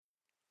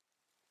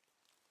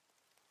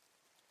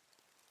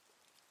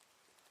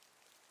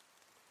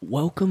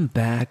Welcome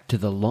back to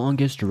the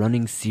longest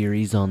running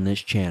series on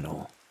this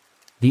channel,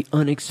 the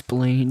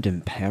Unexplained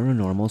and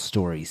Paranormal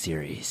Story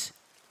series.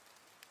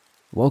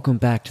 Welcome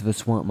back to the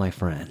swamp, my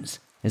friends.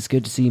 It's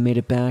good to see you made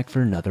it back for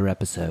another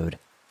episode.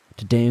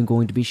 Today I'm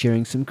going to be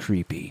sharing some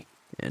creepy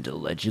and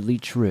allegedly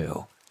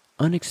true,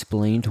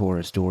 unexplained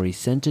horror stories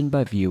sent in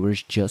by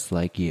viewers just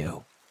like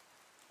you.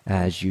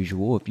 As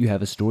usual, if you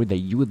have a story that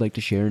you would like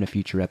to share in a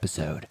future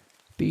episode,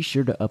 be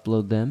sure to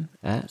upload them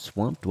at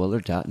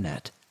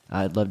swampdweller.net.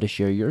 I'd love to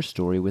share your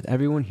story with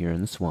everyone here in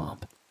the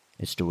swamp.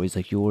 It's stories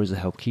like yours that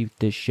help keep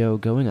this show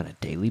going on a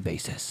daily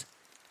basis.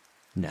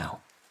 Now,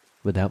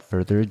 without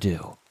further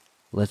ado,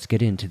 let's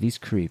get into these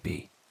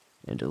creepy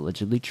and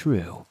allegedly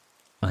true,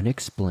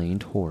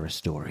 unexplained horror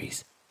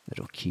stories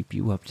that'll keep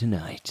you up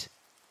tonight.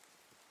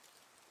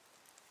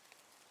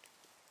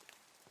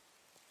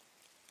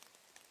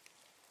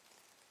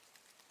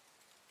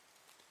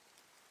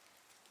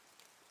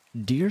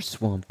 Dear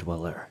Swamp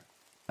Dweller,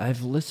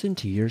 I've listened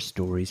to your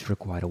stories for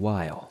quite a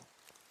while.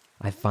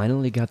 I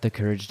finally got the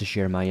courage to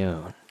share my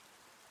own.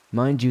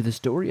 Mind you, the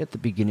story at the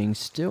beginning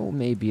still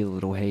may be a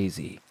little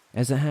hazy,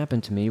 as it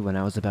happened to me when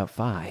I was about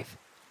 5.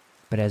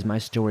 But as my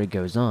story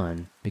goes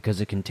on, because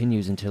it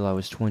continues until I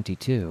was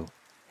 22,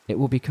 it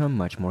will become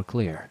much more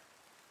clear.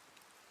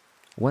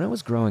 When I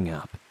was growing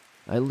up,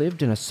 I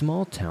lived in a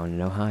small town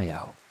in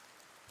Ohio.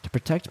 To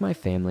protect my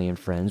family and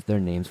friends, their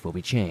names will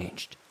be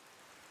changed.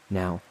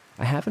 Now,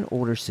 I have an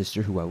older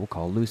sister who I will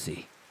call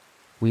Lucy.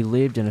 We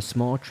lived in a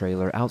small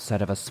trailer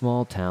outside of a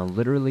small town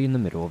literally in the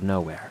middle of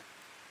nowhere.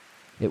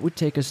 It would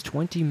take us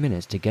 20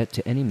 minutes to get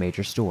to any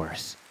major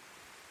stores.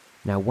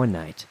 Now one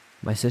night,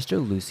 my sister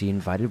Lucy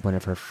invited one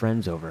of her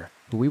friends over,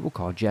 who we will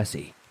call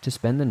Jessie, to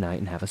spend the night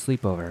and have a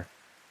sleepover.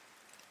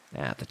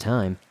 At the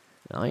time,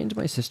 I and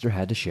my sister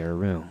had to share a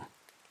room.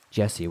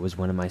 Jessie was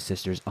one of my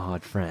sister's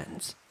odd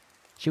friends.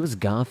 She was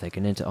gothic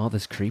and into all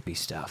this creepy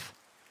stuff.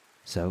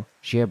 So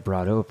she had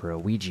brought over a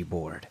Ouija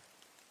board.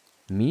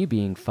 Me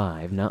being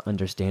 5, not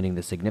understanding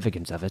the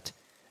significance of it,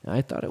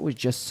 I thought it was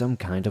just some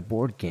kind of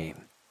board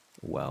game.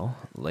 Well,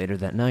 later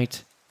that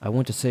night, I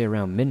want to say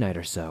around midnight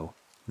or so,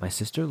 my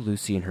sister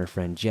Lucy and her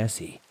friend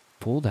Jessie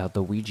pulled out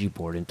the Ouija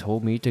board and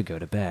told me to go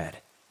to bed.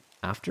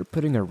 After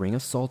putting a ring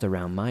of salt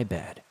around my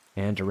bed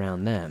and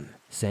around them,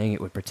 saying it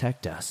would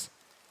protect us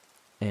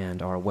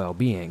and our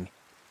well-being,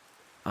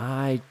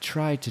 I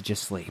tried to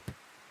just sleep.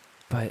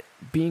 But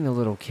being a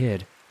little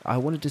kid, I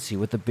wanted to see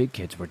what the big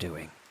kids were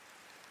doing.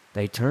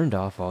 They turned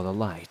off all the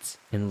lights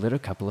and lit a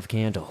couple of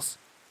candles.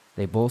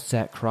 They both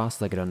sat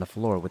cross-legged on the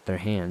floor with their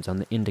hands on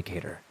the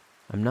indicator.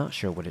 I'm not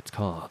sure what it's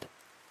called.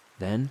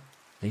 Then,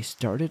 they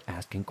started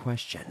asking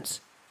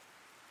questions.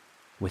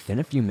 Within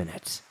a few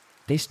minutes,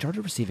 they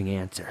started receiving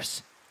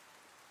answers.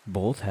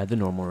 Both had the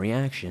normal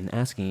reaction,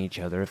 asking each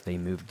other if they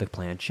moved the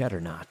planchette or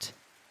not.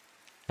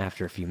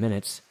 After a few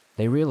minutes,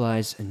 they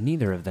realized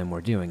neither of them were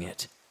doing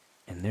it,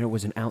 and there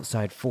was an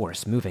outside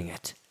force moving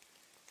it.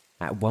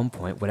 At one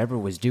point, whatever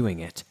was doing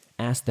it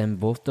asked them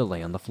both to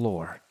lay on the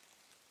floor.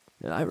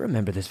 I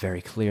remember this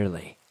very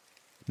clearly.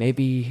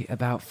 Maybe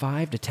about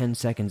 5 to 10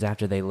 seconds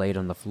after they laid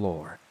on the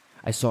floor,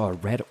 I saw a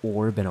red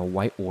orb and a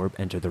white orb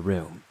enter the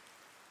room.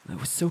 I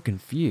was so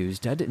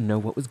confused, I didn't know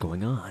what was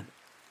going on.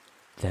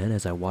 Then,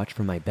 as I watched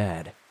from my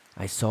bed,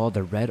 I saw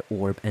the red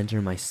orb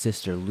enter my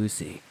sister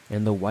Lucy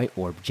and the white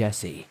orb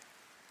Jessie.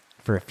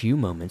 For a few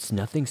moments,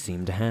 nothing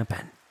seemed to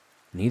happen.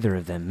 Neither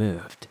of them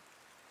moved.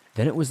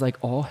 Then it was like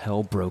all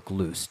hell broke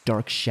loose.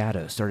 Dark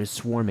shadows started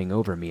swarming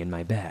over me in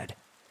my bed.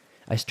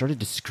 I started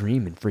to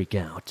scream and freak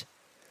out.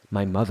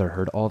 My mother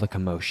heard all the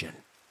commotion.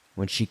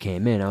 When she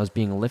came in, I was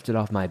being lifted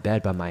off my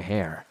bed by my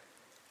hair.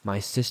 My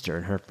sister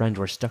and her friend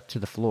were stuck to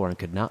the floor and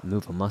could not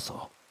move a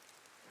muscle.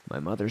 My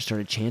mother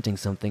started chanting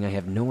something, I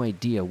have no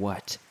idea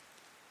what.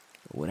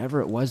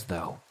 Whatever it was,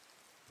 though,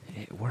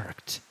 it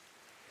worked.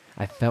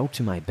 I fell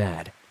to my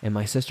bed, and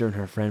my sister and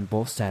her friend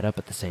both sat up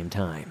at the same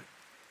time.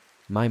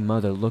 My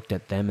mother looked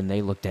at them and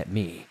they looked at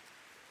me.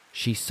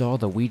 She saw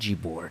the Ouija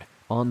board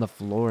on the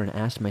floor and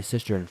asked my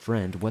sister and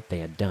friend what they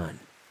had done.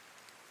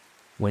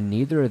 When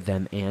neither of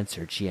them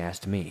answered, she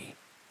asked me.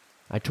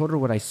 I told her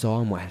what I saw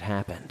and what had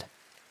happened.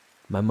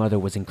 My mother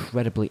was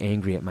incredibly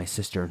angry at my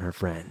sister and her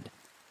friend.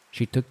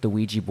 She took the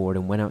Ouija board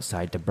and went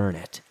outside to burn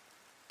it.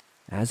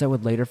 As I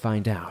would later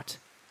find out,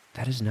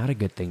 that is not a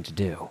good thing to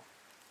do.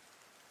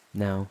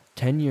 Now,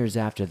 10 years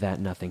after that,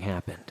 nothing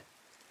happened.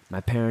 My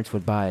parents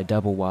would buy a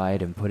double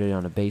wide and put it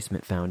on a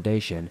basement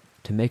foundation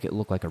to make it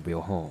look like a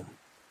real home.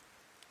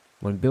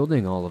 When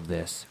building all of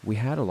this, we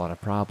had a lot of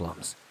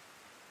problems.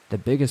 The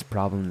biggest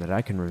problem that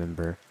I can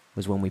remember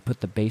was when we put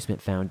the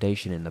basement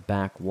foundation and the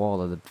back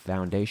wall of the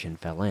foundation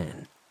fell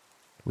in.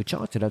 We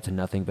chalked it up to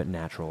nothing but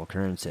natural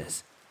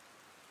occurrences.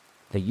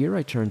 The year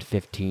I turned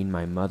 15,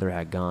 my mother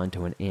had gone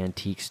to an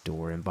antique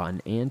store and bought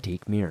an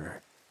antique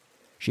mirror.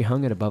 She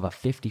hung it above a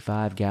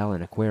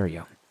 55-gallon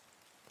aquarium.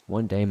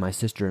 One day, my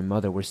sister and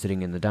mother were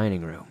sitting in the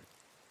dining room.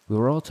 We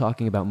were all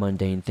talking about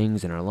mundane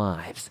things in our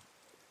lives.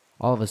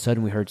 All of a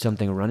sudden, we heard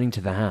something running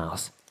to the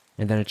house,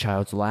 and then a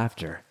child's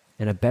laughter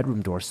and a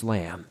bedroom door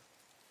slam.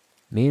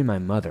 Me and my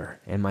mother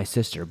and my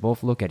sister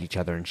both look at each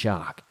other in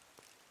shock.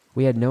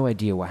 We had no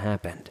idea what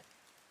happened,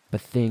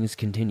 but things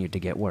continued to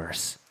get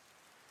worse.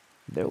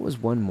 There was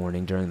one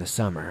morning during the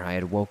summer I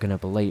had woken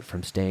up late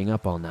from staying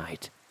up all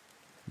night.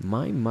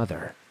 My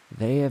mother,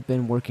 they have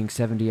been working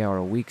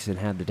 70-hour weeks and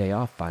had the day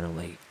off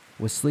finally,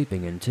 was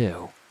sleeping in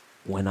too.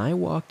 When I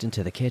walked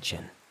into the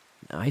kitchen,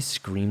 I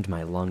screamed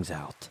my lungs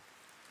out.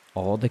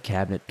 All the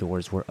cabinet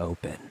doors were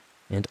open,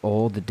 and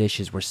all the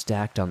dishes were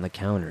stacked on the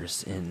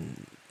counters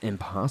in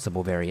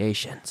impossible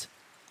variations.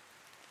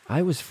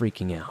 I was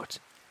freaking out.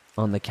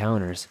 On the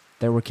counters,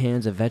 there were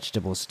cans of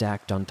vegetables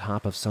stacked on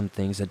top of some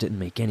things that didn't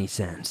make any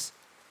sense.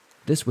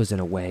 This was in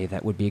a way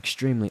that would be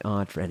extremely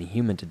odd for any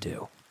human to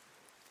do.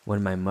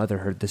 When my mother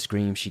heard the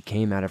scream, she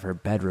came out of her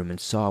bedroom and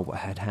saw what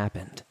had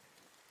happened.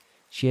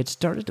 She had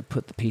started to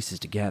put the pieces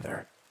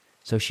together,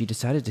 so she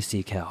decided to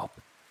seek help.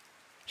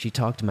 She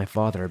talked to my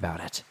father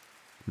about it.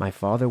 My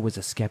father was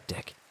a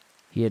skeptic.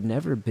 He had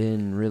never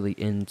been really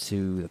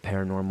into the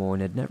paranormal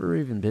and had never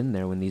even been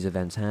there when these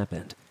events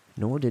happened,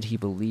 nor did he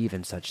believe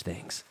in such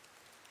things.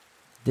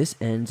 This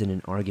ends in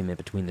an argument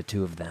between the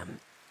two of them.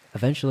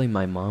 Eventually,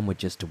 my mom would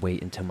just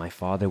wait until my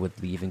father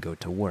would leave and go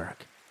to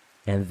work,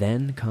 and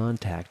then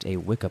contact a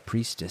Wicca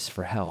priestess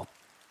for help.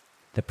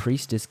 The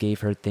priestess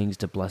gave her things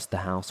to bless the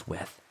house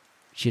with.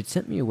 She had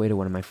sent me away to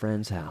one of my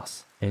friend's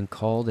house and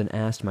called and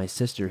asked my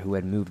sister, who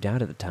had moved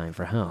out at the time,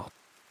 for help.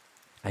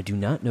 I do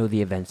not know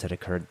the events that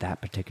occurred that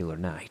particular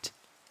night.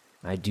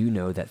 I do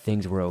know that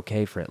things were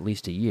okay for at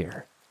least a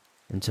year,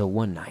 until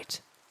one night,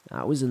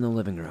 I was in the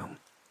living room.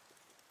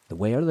 The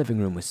way our living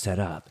room was set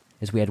up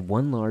is we had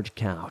one large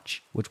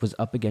couch, which was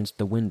up against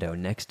the window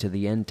next to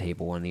the end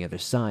table. On the other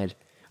side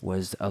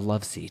was a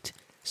love seat,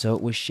 so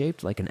it was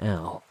shaped like an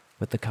L,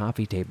 with the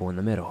coffee table in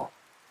the middle.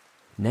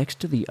 Next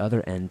to the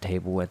other end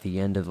table at the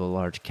end of the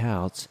large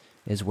couch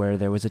is where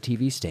there was a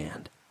TV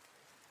stand.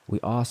 We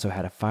also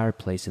had a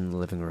fireplace in the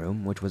living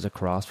room, which was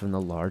across from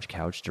the large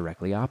couch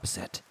directly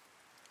opposite.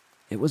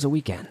 It was a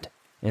weekend,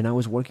 and I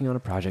was working on a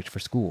project for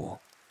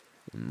school.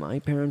 My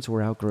parents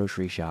were out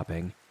grocery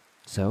shopping,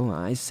 so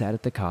I sat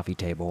at the coffee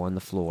table on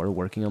the floor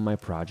working on my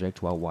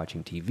project while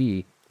watching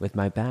TV with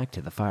my back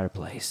to the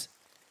fireplace.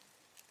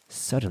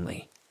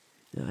 Suddenly,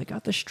 I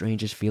got the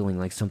strangest feeling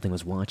like something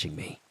was watching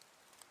me.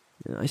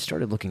 I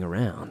started looking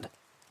around.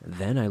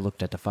 Then I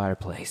looked at the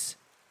fireplace.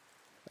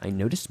 I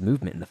noticed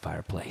movement in the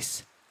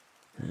fireplace.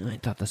 I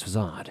thought this was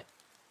odd.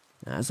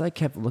 As I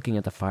kept looking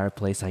at the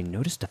fireplace, I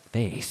noticed a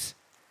face.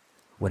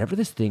 Whatever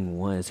this thing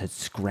was had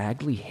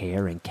scraggly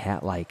hair and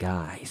cat-like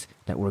eyes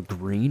that were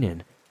green,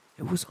 and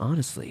it was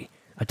honestly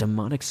a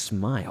demonic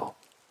smile.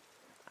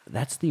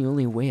 That's the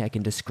only way I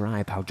can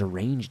describe how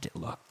deranged it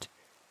looked.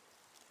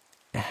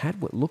 It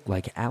had what looked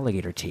like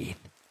alligator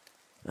teeth.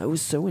 I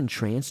was so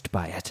entranced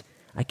by it,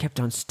 I kept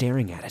on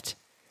staring at it.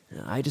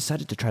 I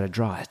decided to try to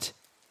draw it.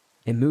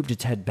 It moved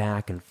its head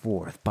back and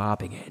forth,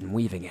 bobbing it and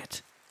weaving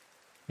it.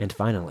 And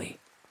finally,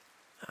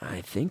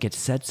 I think it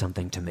said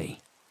something to me.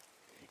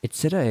 It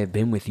said I have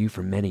been with you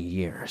for many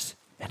years,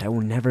 and I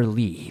will never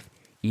leave.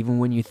 Even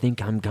when you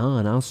think I'm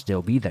gone, I'll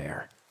still be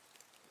there.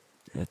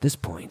 At this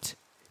point,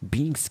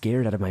 being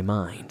scared out of my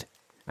mind,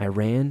 I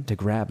ran to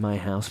grab my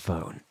house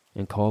phone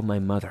and called my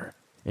mother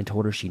and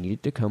told her she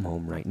needed to come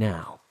home right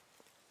now.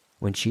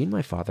 When she and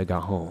my father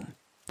got home,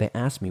 they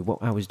asked me what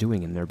I was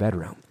doing in their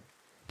bedroom.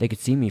 They could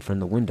see me from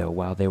the window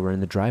while they were in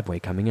the driveway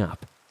coming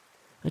up.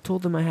 I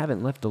told them I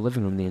haven't left the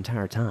living room the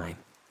entire time.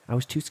 I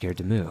was too scared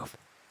to move.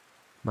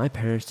 My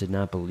parents did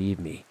not believe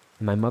me,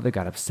 and my mother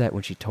got upset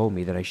when she told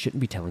me that I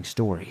shouldn't be telling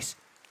stories.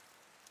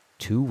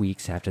 2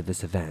 weeks after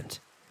this event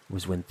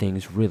was when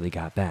things really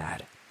got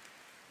bad.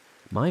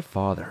 My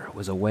father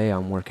was away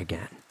on work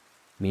again.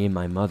 Me and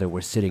my mother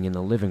were sitting in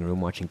the living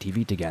room watching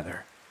TV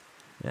together.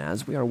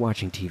 As we are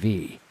watching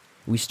TV,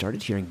 we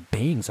started hearing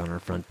bangs on our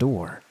front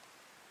door.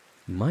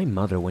 My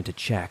mother went to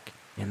check,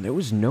 and there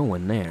was no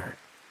one there.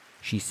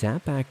 She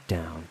sat back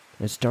down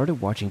and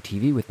started watching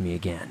TV with me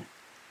again.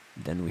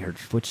 Then we heard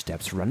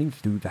footsteps running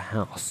through the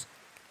house.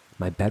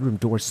 My bedroom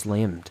door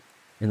slammed,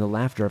 and the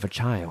laughter of a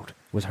child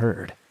was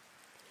heard.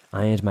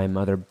 I and my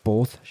mother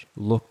both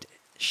looked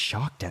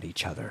shocked at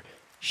each other,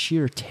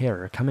 sheer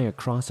terror coming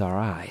across our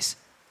eyes.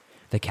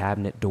 The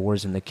cabinet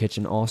doors in the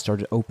kitchen all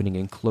started opening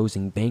and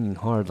closing, banging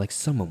hard like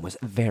someone was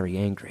very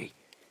angry.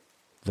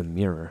 The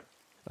mirror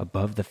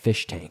above the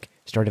fish tank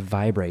started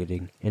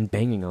vibrating and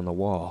banging on the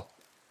wall.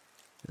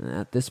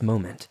 At this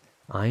moment,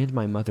 I and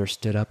my mother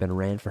stood up and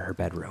ran for her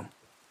bedroom.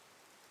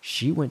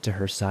 She went to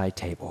her side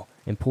table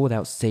and pulled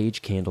out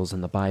sage candles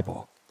and the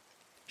Bible.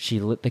 She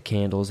lit the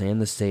candles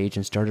and the sage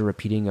and started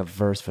repeating a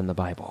verse from the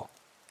Bible.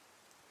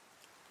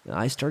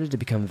 I started to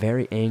become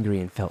very angry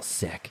and felt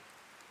sick.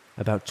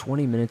 About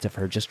 20 minutes of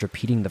her just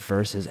repeating the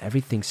verses,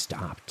 everything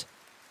stopped.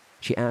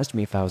 She asked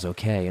me if I was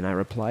okay, and I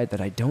replied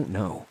that I don't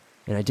know,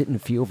 and I didn't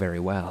feel very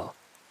well.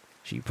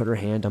 She put her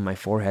hand on my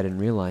forehead and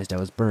realized I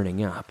was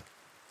burning up.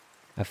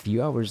 A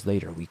few hours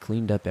later, we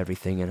cleaned up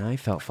everything and I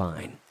felt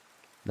fine.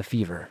 The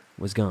fever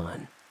was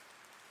gone.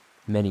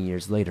 Many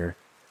years later,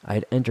 I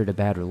had entered a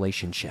bad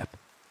relationship.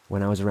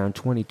 When I was around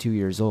 22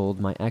 years old,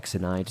 my ex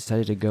and I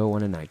decided to go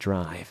on a night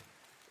drive.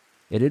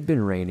 It had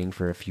been raining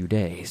for a few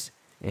days,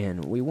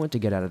 and we wanted to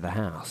get out of the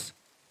house.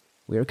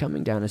 We were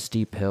coming down a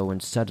steep hill when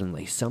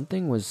suddenly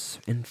something was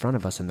in front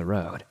of us in the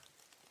road.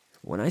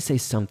 When I say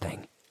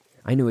something,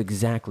 I knew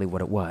exactly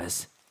what it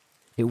was.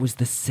 It was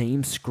the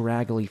same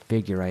scraggly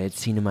figure I had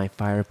seen in my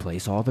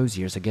fireplace all those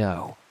years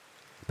ago,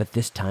 but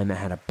this time it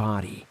had a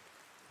body.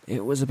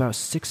 It was about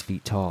 6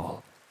 feet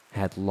tall,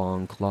 had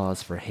long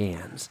claws for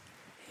hands,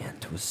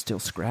 and was still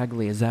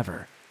scraggly as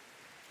ever.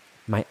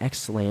 My ex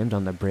slammed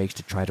on the brakes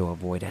to try to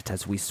avoid it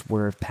as we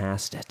swerved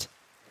past it,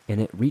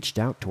 and it reached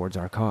out towards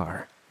our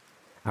car.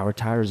 Our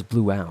tires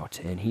blew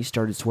out, and he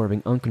started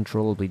swerving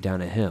uncontrollably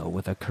down a hill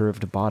with a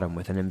curved bottom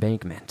with an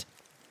embankment.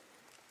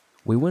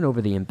 We went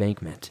over the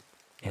embankment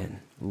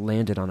and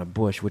landed on a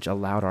bush, which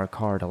allowed our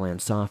car to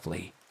land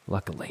softly,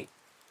 luckily.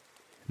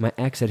 My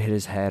ex had hit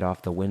his head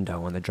off the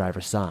window on the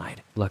driver's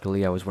side.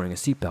 Luckily, I was wearing a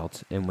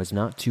seatbelt and was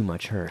not too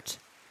much hurt.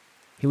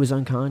 He was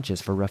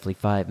unconscious for roughly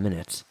 5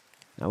 minutes.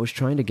 I was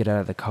trying to get out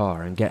of the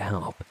car and get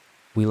help.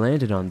 We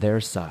landed on their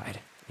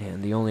side,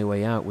 and the only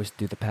way out was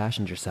through the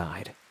passenger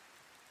side.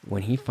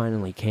 When he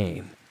finally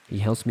came, he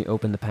helped me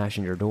open the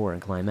passenger door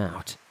and climb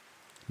out.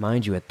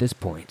 Mind you, at this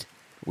point,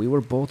 we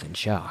were both in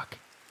shock.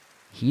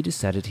 He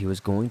decided he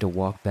was going to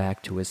walk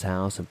back to his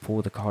house and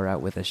pull the car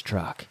out with his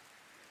truck.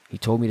 He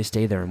told me to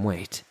stay there and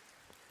wait.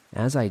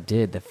 As I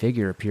did, the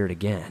figure appeared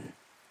again,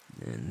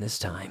 and this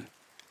time,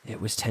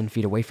 it was 10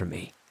 feet away from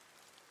me.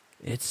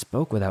 It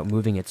spoke without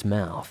moving its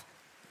mouth,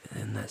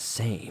 and that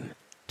same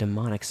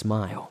demonic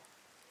smile.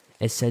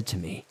 It said to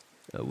me,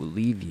 "I will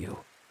leave you.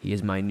 He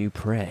is my new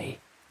prey.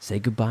 Say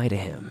goodbye to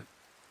him."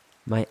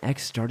 My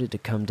ex started to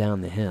come down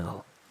the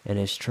hill in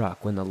his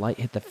truck when the light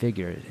hit the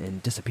figure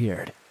and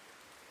disappeared.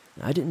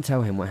 I didn't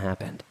tell him what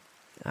happened.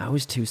 I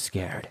was too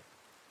scared.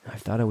 I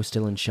thought I was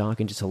still in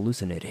shock and just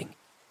hallucinating.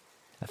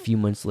 A few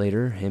months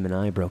later, him and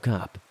I broke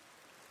up.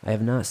 I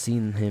have not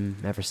seen him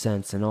ever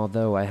since, and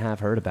although I have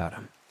heard about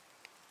him,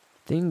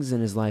 things in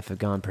his life have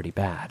gone pretty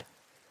bad.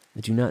 I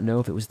do not know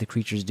if it was the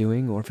creature's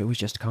doing or if it was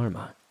just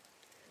karma.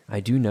 I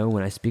do know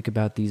when I speak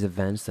about these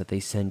events that they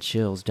send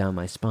chills down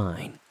my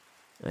spine.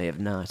 I have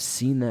not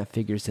seen that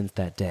figure since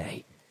that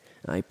day.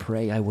 I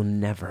pray I will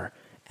never,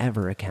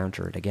 ever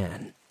encounter it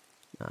again.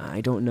 I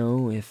don't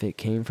know if it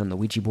came from the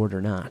Ouija board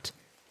or not,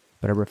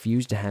 but I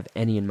refuse to have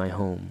any in my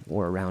home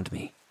or around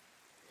me.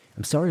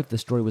 I'm sorry if the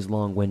story was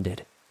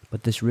long-winded,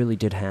 but this really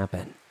did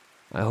happen.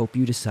 I hope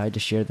you decide to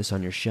share this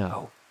on your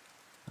show.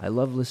 I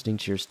love listening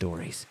to your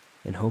stories,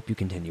 and hope you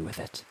continue with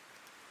it.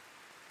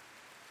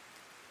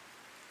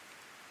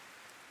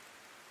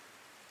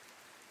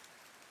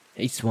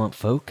 Hey swamp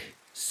folk,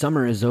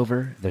 summer is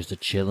over, there's a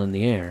chill in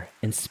the air,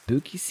 and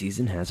spooky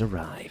season has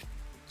arrived.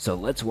 So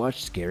let's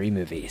watch scary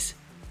movies.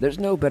 There's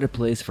no better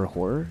place for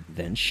horror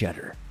than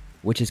Shudder,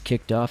 which has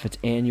kicked off its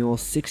annual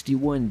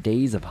 61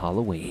 Days of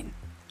Halloween,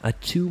 a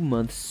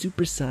 2-month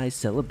supersized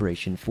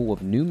celebration full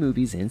of new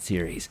movies and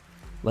series,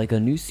 like a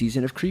new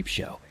season of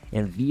Creepshow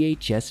and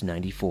VHS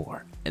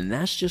 94. And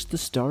that's just the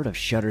start of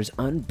Shudder's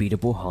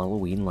unbeatable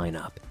Halloween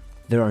lineup.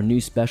 There are new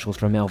specials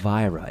from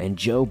Elvira and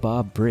Joe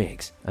Bob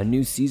Briggs, a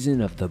new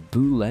season of the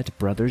Boulette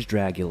Brothers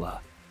Dragula,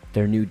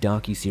 their new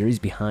docu-series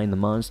Behind the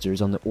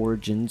Monsters on the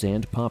origins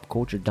and pop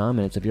culture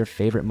dominance of your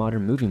favorite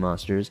modern movie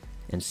monsters,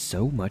 and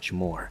so much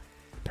more.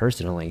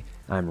 Personally,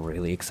 I'm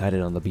really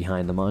excited on the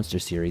Behind the Monster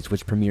series,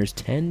 which premieres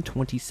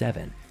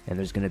 10/27, and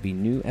there's going to be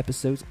new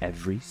episodes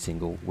every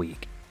single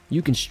week.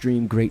 You can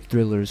stream great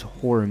thrillers,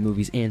 horror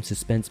movies, and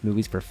suspense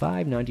movies for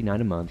 $5.99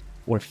 a month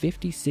or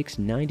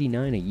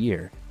 $56.99 a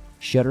year.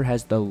 Shudder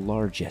has the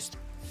largest,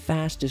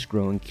 fastest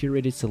growing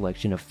curated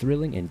selection of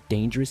thrilling and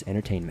dangerous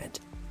entertainment,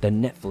 the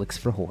Netflix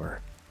for horror.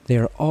 They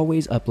are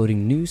always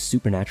uploading new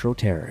supernatural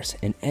terrors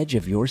and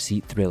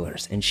edge-of-your-seat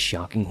thrillers and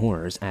shocking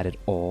horrors added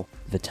all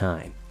the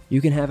time. You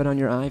can have it on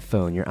your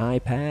iPhone, your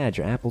iPad,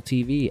 your Apple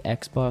TV,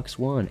 Xbox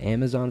One,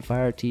 Amazon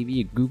Fire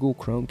TV, Google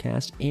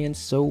Chromecast, and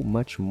so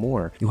much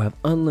more. You'll have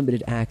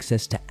unlimited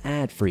access to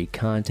ad-free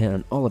content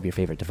on all of your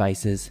favorite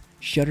devices.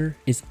 Shudder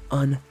is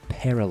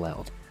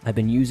unparalleled. I've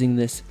been using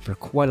this for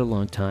quite a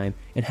long time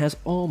and has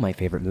all my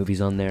favorite movies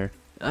on there.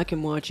 I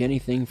can watch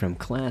anything from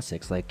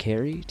classics like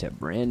Carrie to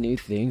brand new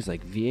things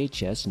like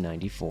VHS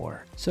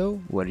 94.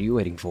 So what are you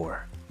waiting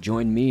for?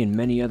 Join me and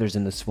many others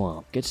in the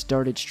swamp. Get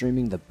started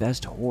streaming the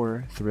best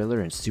horror,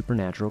 thriller, and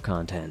supernatural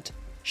content.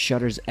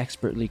 Shudder's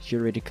expertly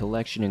curated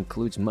collection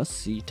includes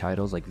must-see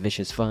titles like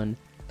Vicious Fun,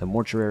 The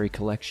Mortuary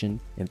Collection,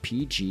 and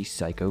PG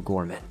Psycho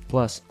Gorman.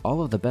 Plus,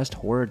 all of the best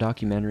horror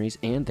documentaries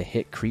and the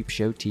hit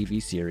Creepshow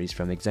TV series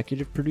from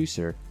executive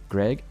producer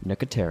Greg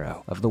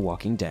Nicotero of The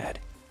Walking Dead.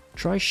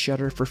 Try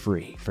Shudder for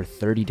free for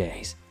 30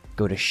 days.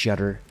 Go to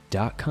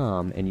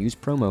shudder.com and use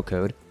promo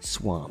code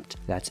SWAMPED.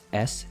 That's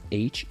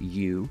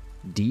SHUDDER.com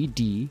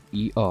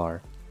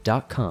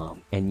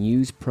and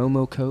use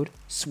promo code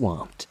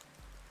SWAMPED.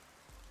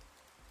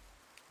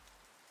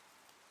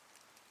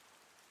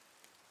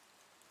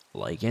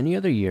 Like any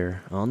other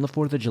year, on the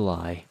 4th of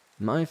July,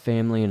 my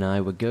family and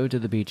I would go to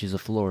the beaches of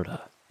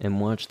Florida and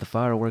watch the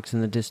fireworks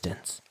in the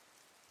distance.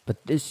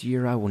 But this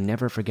year I will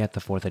never forget the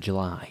 4th of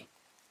July.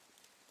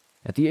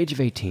 At the age of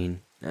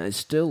 18, I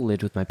still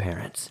lived with my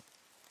parents.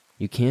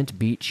 You can't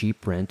beat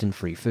cheap rent and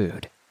free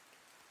food.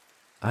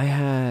 I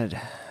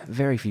had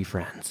very few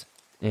friends,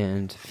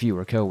 and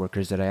fewer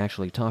coworkers that I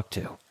actually talked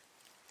to.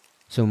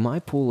 So my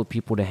pool of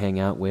people to hang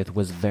out with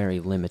was very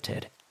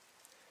limited.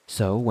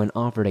 So when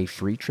offered a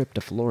free trip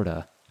to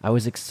Florida, I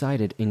was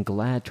excited and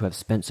glad to have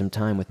spent some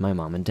time with my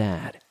mom and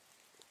dad.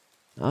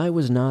 I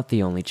was not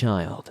the only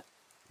child.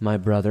 My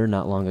brother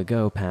not long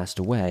ago passed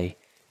away,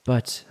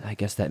 but I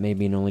guess that made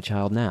me an only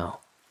child now.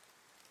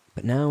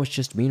 But now it's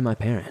just me and my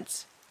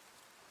parents.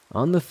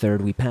 On the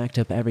 3rd, we packed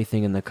up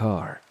everything in the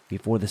car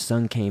before the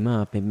sun came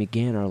up and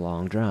began our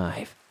long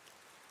drive.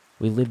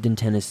 We lived in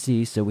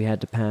Tennessee, so we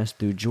had to pass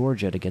through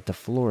Georgia to get to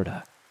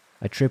Florida,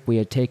 a trip we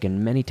had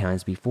taken many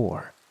times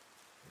before.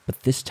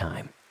 But this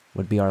time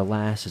would be our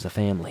last as a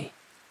family.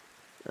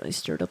 I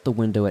stared up the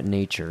window at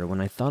nature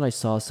when I thought I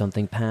saw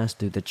something pass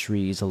through the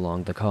trees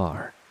along the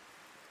car.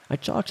 I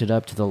chalked it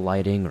up to the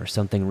lighting or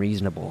something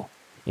reasonable,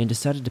 and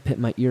decided to put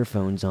my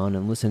earphones on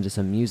and listen to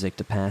some music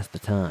to pass the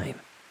time.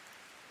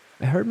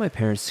 I heard my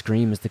parents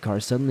scream as the car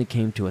suddenly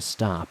came to a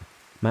stop.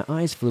 My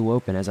eyes flew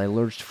open as I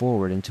lurched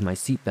forward into my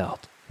seatbelt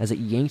as it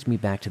yanked me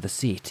back to the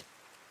seat.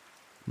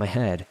 My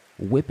head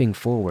whipping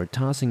forward,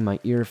 tossing my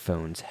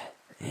earphones,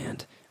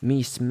 and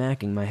me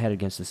smacking my head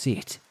against the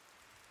seat.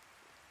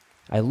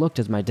 I looked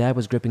as my dad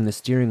was gripping the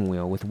steering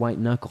wheel with white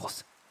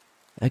knuckles.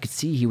 I could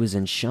see he was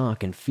in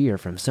shock and fear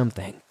from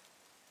something.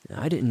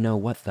 I didn't know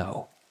what,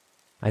 though.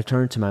 I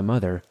turned to my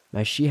mother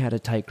as she had a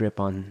tight grip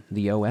on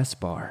the OS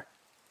bar.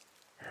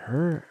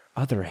 Her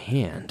other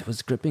hand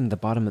was gripping the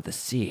bottom of the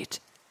seat.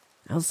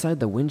 Outside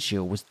the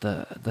windshield was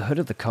the hood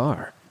of the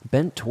car,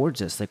 bent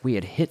towards us like we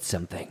had hit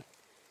something,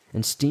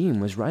 and steam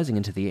was rising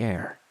into the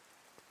air.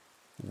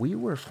 We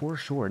were for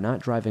sure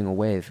not driving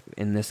away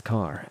in this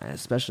car,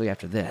 especially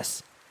after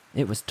this.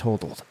 It was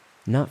totaled,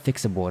 not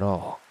fixable at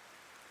all.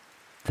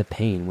 The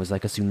pain was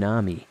like a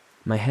tsunami.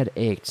 My head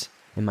ached,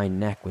 and my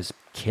neck was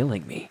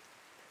killing me.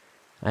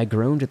 I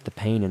groaned at the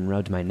pain and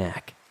rubbed my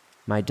neck.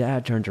 My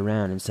dad turned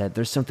around and said,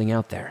 "There's something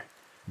out there."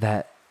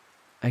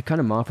 I cut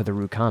him off with a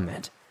rude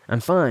comment.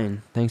 "I'm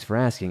fine, thanks for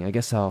asking. I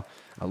guess I'll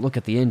look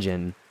at the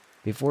engine."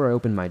 Before I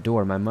opened my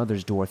door, my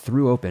mother's door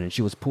threw open and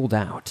she was pulled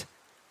out.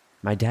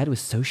 My dad was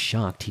so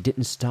shocked he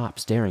didn't stop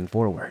staring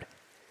forward.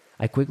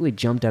 I quickly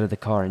jumped out of the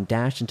car and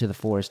dashed into the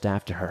forest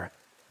after her,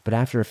 but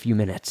after a few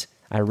minutes,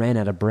 I ran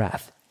out of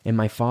breath, and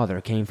my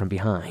father came from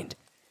behind.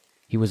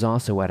 He was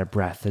also out of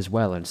breath as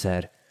well and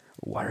said,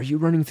 "Why are you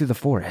running through the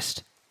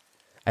forest?"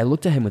 I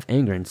looked at him with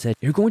anger and said,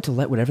 "You're going to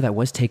let whatever that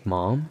was take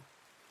Mom?"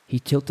 He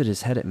tilted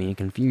his head at me in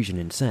confusion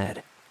and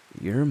said,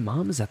 "Your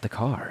mom is at the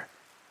car.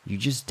 You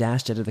just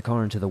dashed out of the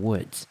car into the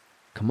woods.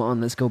 Come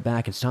on, let's go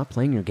back and stop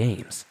playing your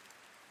games."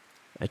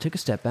 I took a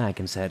step back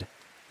and said,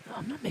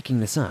 "I'm not making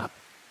this up."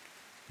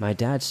 My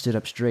dad stood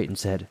up straight and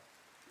said,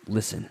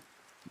 "Listen,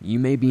 you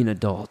may be an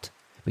adult,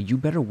 but you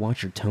better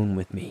watch your tone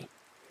with me.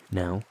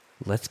 Now,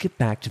 let's get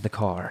back to the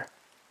car."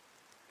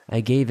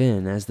 I gave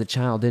in as the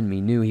child in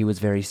me knew he was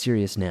very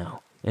serious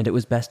now, and it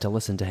was best to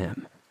listen to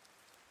him.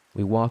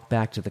 We walked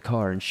back to the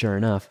car, and sure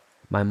enough,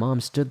 my mom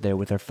stood there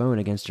with her phone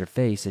against her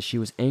face as she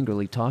was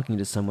angrily talking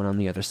to someone on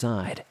the other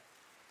side.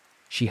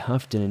 She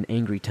huffed in an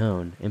angry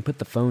tone and put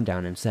the phone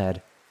down and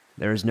said,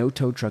 "There is no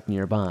tow truck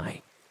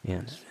nearby,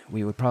 and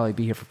we would probably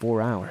be here for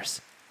 4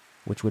 hours,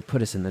 which would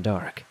put us in the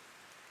dark."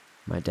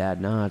 My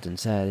dad nodded and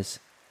says,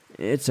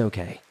 "It's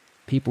okay.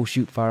 People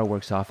shoot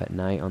fireworks off at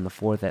night on the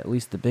 4th, at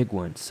least the big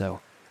ones, so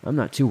I'm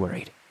not too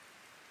worried."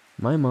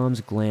 My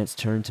mom's glance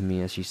turned to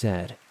me as she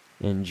said,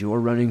 "And you're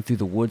running through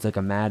the woods like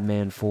a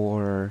madman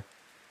for—"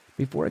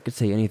 Before I could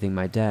say anything,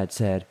 my dad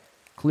said,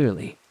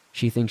 "Clearly,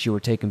 she thinks you were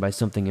taken by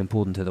something and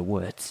pulled into the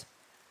woods."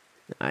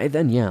 I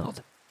then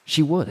yelled,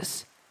 "She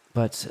was,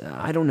 but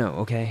I don't know,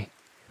 okay?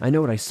 I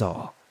know what I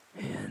saw,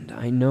 and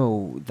I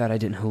know that I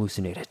didn't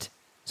hallucinate it,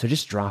 so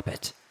just drop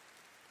it."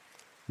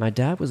 My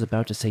dad was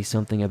about to say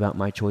something about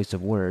my choice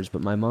of words,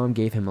 but my mom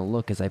gave him a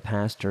look as I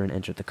passed her and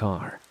entered the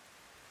car.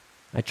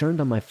 I turned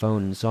on my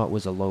phone and saw it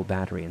was a low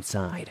battery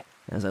inside,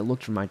 as I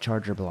looked for my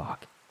charger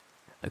block.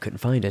 I couldn't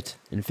find it,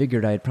 and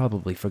figured I had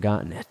probably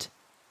forgotten it.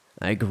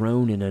 I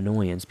groaned in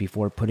annoyance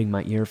before putting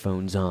my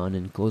earphones on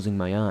and closing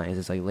my eyes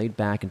as I laid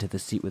back into the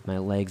seat with my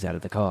legs out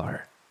of the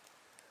car.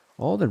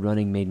 All the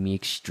running made me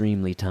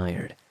extremely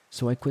tired,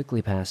 so I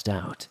quickly passed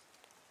out.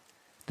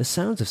 The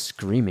sounds of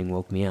screaming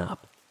woke me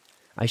up.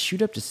 I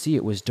shoot up to see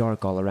it was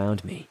dark all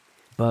around me.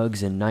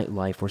 Bugs and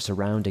nightlife were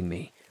surrounding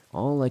me.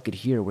 All I could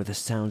hear were the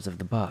sounds of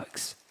the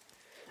bugs.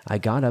 I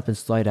got up and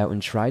slid out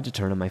and tried to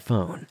turn on my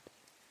phone,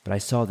 but I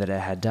saw that it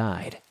had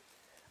died.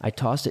 I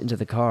tossed it into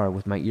the car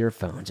with my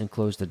earphones and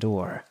closed the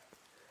door.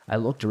 I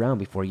looked around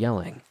before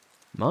yelling,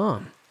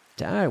 "Mom,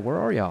 Dad, where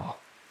are y'all?"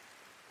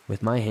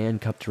 With my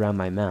hand cupped around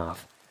my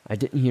mouth, I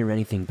didn't hear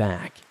anything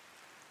back.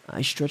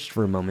 I stretched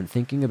for a moment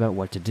thinking about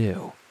what to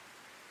do.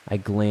 I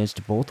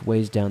glanced both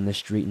ways down the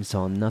street and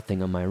saw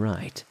nothing on my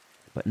right,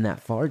 but in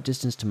that far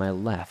distance to my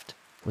left,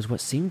 was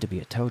what seemed to be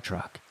a tow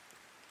truck.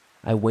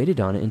 I waited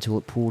on it until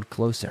it pulled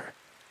closer.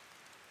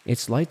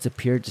 Its lights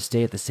appeared to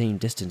stay at the same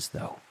distance,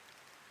 though.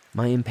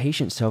 My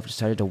impatient self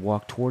decided to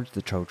walk towards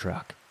the tow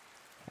truck.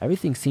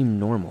 Everything seemed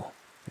normal.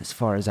 As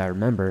far as I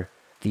remember,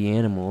 the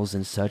animals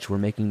and such were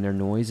making their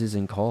noises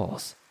and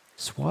calls.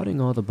 Swatting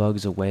all the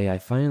bugs away, I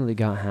finally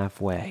got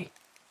halfway.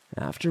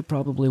 After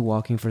probably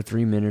walking for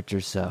 3 minutes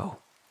or so,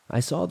 I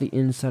saw the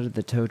inside of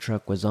the tow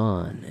truck was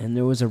on, and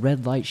there was a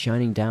red light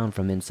shining down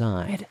from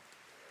inside.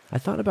 I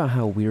thought about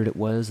how weird it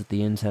was that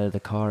the inside of the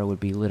car would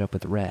be lit up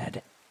with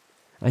red.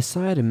 I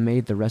sighed and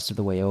made the rest of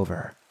the way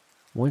over.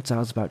 Once I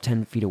was about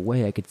 10 feet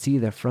away, I could see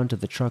the front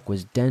of the truck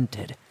was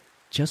dented,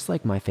 just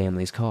like my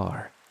family's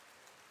car.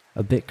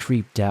 A bit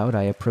creeped out,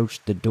 I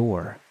approached the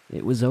door.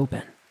 It was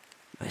open.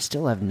 I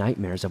still have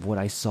nightmares of what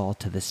I saw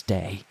to this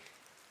day.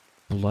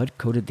 Blood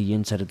coated the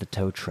inside of the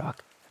tow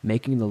truck,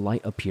 making the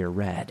light appear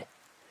red.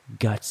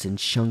 Guts and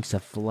chunks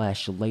of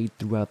flesh laid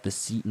throughout the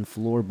seat and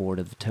floorboard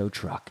of the tow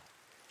truck.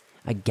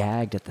 I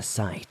gagged at the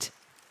sight.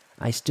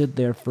 I stood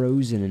there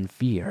frozen in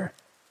fear.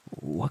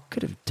 What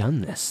could have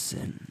done this?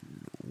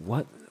 And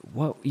what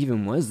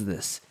even was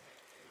this?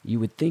 You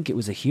would think it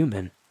was a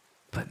human,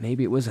 but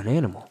maybe it was an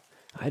animal.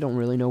 I don't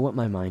really know what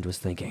my mind was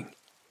thinking.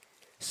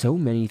 So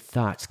many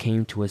thoughts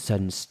came to a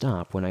sudden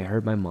stop when I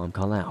heard my mom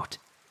call out.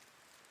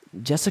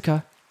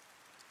 "Jessica,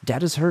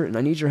 Dad is hurt and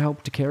I need your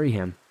help to carry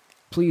him.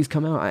 Please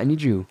come out, I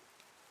need you."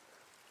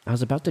 I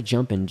was about to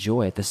jump in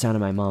joy at the sound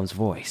of my mom's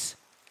voice.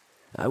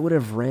 I would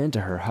have ran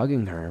to her,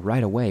 hugging her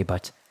right away,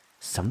 but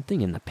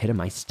something in the pit of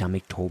my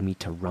stomach told me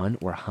to run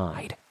or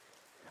hide.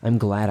 I'm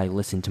glad I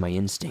listened to my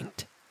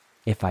instinct.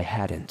 If I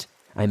hadn't,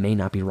 I may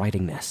not be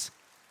writing this.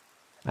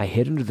 I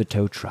hid under the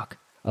tow truck,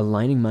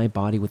 aligning my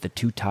body with the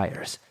 2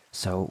 tires,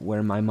 so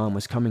where my mom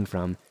was coming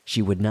from,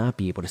 she would not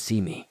be able to see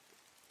me.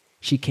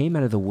 She came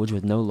out of the woods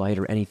with no light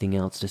or anything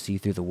else to see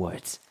through the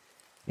woods,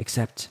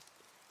 except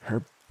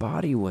her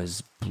body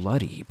was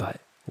bloody, but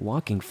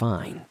walking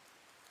fine.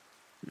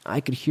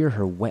 I could hear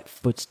her wet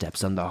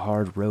footsteps on the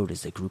hard road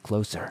as they grew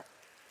closer.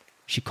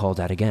 She called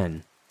out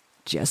again,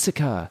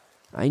 "Jessica,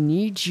 I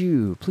need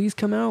you. Please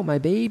come out, my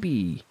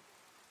baby."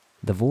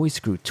 The voice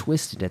grew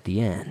twisted at the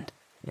end,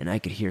 and I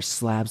could hear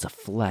slabs of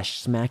flesh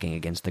smacking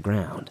against the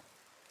ground.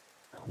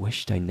 I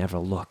wished I never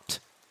looked.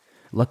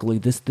 Luckily,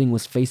 this thing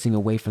was facing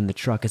away from the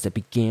truck as it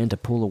began to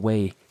pull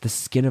away the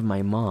skin of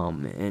my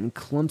mom, and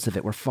clumps of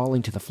it were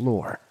falling to the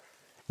floor.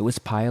 It was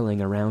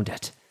piling around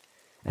it.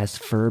 As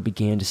fur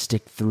began to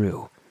stick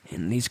through,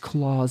 and these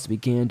claws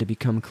began to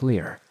become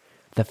clear,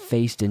 the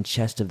face and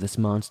chest of this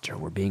monster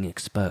were being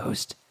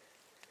exposed.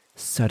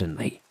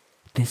 Suddenly,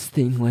 this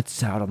thing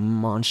lets out a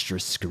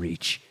monstrous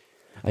screech.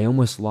 I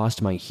almost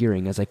lost my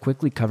hearing as I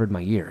quickly covered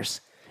my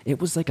ears.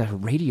 It was like a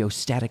radio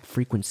static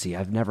frequency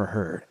I've never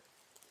heard.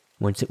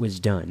 Once it was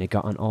done, it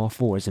got on all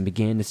fours and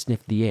began to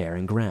sniff the air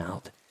and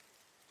growled.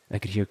 I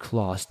could hear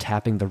claws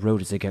tapping the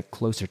road as it got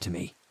closer to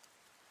me.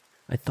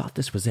 I thought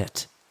this was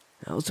it.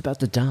 I was about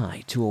to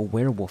die to a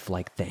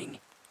werewolf-like thing.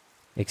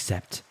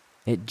 Except,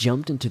 it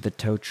jumped into the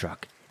tow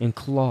truck and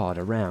clawed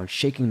around,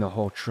 shaking the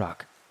whole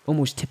truck,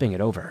 almost tipping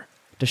it over,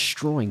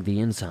 destroying the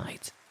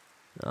insides.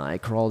 I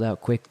crawled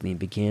out quickly and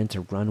began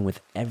to run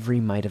with every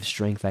mite of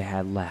strength I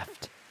had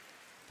left.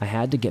 I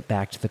had to get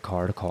back to the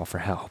car to call for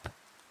help.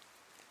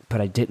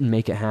 But I didn't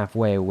make it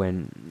halfway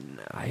when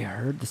I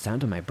heard the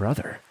sound of my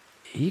brother.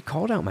 He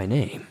called out my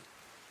name.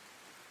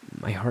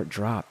 My heart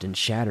dropped and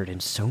shattered in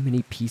so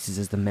many pieces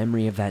as the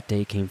memory of that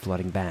day came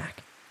flooding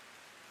back.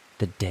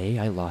 The day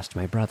I lost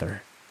my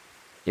brother.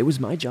 It was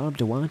my job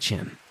to watch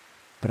him,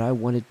 but I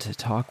wanted to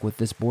talk with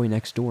this boy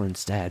next door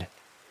instead.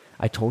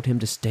 I told him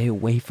to stay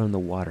away from the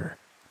water.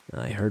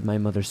 I heard my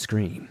mother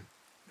scream,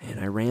 and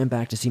I ran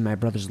back to see my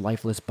brother's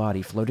lifeless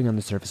body floating on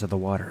the surface of the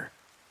water.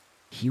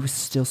 He was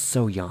still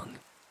so young.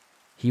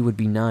 He would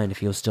be 9 if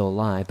he was still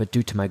alive, but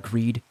due to my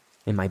greed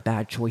and my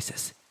bad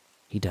choices,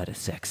 he died at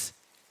 6.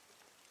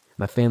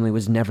 My family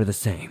was never the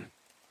same.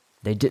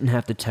 They didn't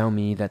have to tell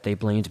me that they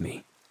blamed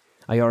me.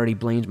 I already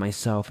blamed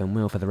myself and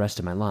will for the rest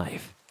of my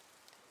life.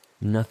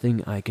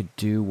 Nothing I could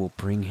do will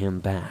bring him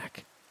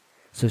back.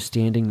 So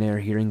standing there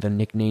hearing the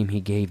nickname he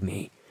gave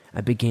me,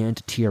 I began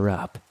to tear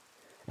up.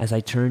 As I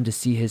turned to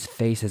see his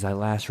face as I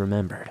last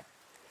remembered,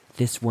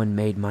 this one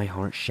made my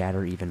heart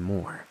shatter even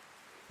more.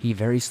 He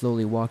very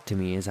slowly walked to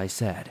me as I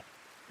said,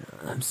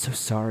 "I'm so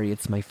sorry,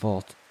 it's my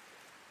fault.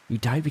 You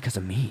died because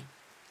of me.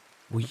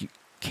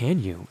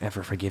 Can you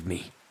ever forgive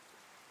me?"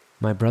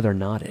 My brother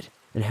nodded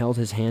and held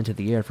his hand to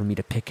the air for me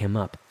to pick him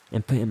up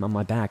and put him on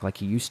my back like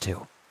he used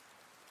to.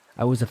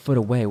 I was a foot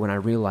away when I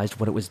realized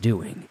what it was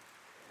doing.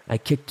 I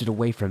kicked it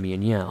away from me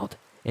and yelled,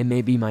 "It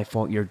may be my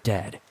fault you're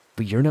dead,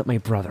 but you're not my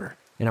brother,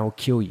 and I will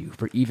kill you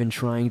for even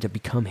trying to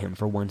become him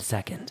for 1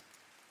 second.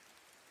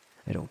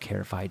 I don't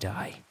care if I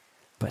die,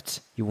 but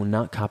you will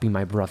not copy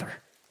my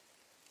brother."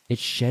 It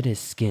shed his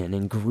skin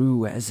and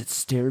grew as it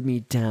stared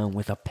me down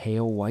with a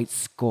pale white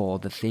skull.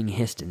 The thing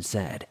hissed and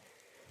said,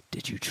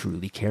 "Did you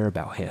truly care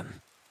about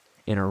him?"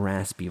 in a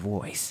raspy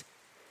voice.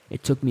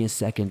 It took me a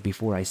second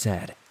before I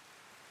said,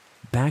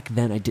 Back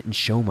then I didn't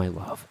show my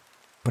love,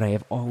 but I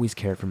have always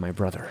cared for my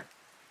brother.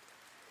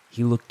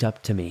 He looked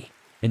up to me,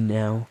 and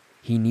now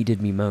he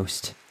needed me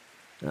most.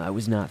 I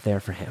was not there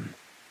for him.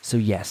 So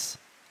yes,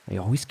 I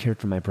always cared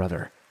for my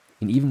brother,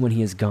 and even when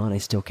he is gone, I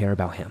still care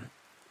about him.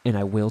 And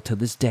I will to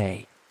this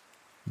day.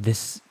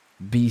 This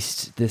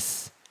beast,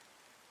 this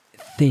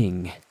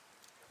thing,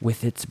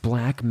 with its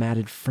black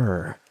matted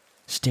fur,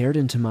 stared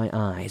into my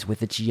eyes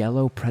with its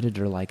yellow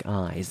predator-like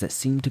eyes that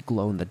seemed to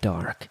glow in the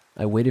dark.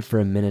 I waited for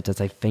a minute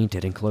as I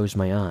fainted and closed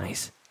my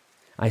eyes.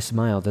 I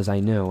smiled as I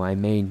know I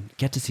may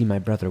get to see my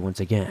brother once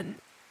again.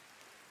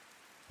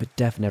 But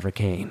death never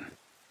came.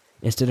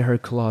 Instead, I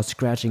heard claws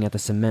scratching at the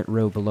cement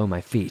road below my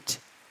feet.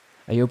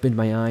 I opened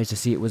my eyes to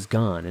see it was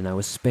gone, and I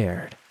was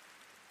spared.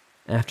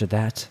 After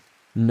that,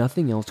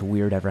 nothing else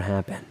weird ever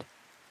happened.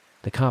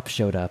 The cops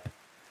showed up.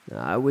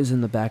 I was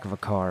in the back of a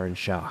car in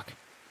shock.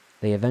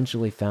 They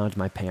eventually found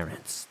my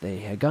parents. They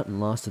had gotten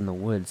lost in the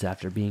woods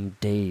after being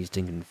dazed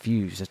and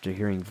confused after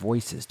hearing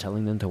voices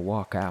telling them to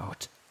walk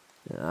out.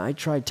 I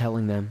tried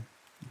telling them,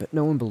 but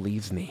no one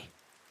believes me.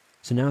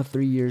 So now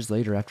 3 years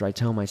later, after I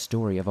tell my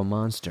story of a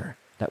monster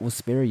that will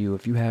spare you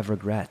if you have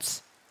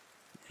regrets,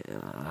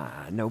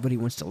 nobody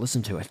wants to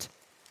listen to it.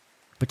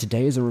 But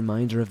today is a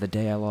reminder of the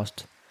day I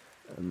lost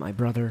my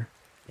brother,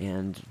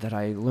 and that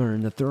I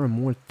learned that there are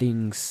more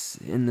things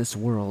in this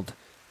world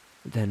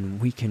than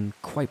we can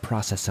quite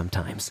process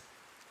sometimes.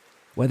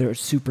 Whether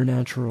it's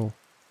supernatural,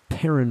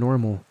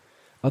 paranormal,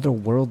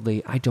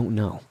 otherworldly, I don't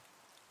know.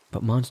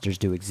 But monsters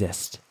do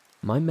exist.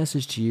 My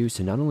message to you is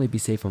to not only be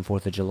safe on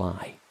 4th of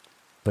July,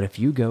 but if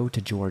you go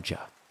to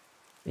Georgia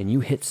and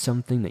you hit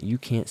something that you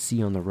can't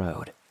see on the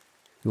road,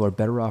 you are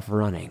better off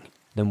running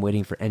than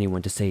waiting for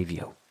anyone to save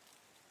you.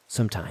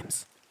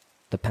 Sometimes,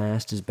 the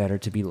past is better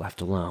to be left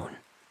alone.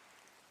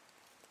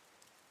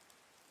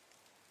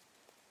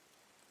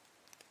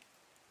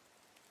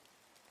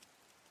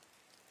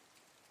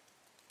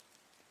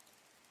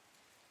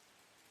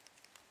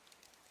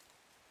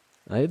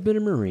 I have been a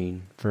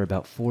Marine for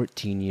about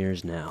 14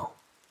 years now.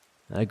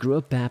 I grew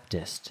up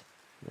Baptist.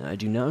 I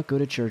do not go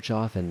to church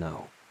often,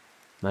 though.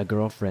 My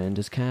girlfriend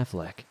is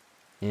Catholic,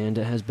 and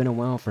it has been a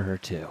while for her,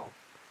 too.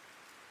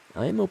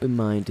 I am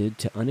open-minded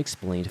to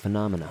unexplained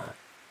phenomena.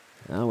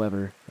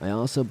 However, I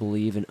also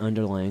believe in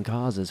underlying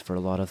causes for a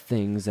lot of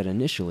things that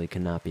initially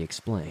cannot be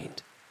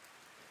explained.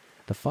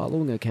 The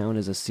following account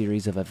is a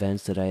series of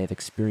events that I have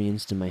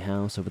experienced in my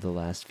house over the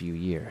last few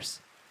years.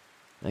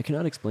 I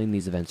cannot explain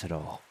these events at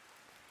all.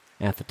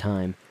 At the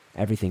time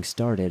everything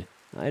started,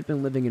 I had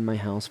been living in my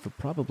house for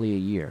probably a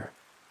year.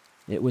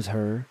 It was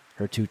her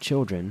 2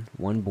 children,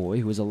 one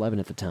boy who was 11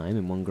 at the time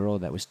and one girl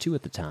that was 2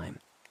 at the time.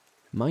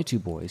 My 2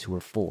 boys who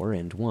were 4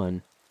 and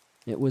 1.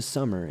 It was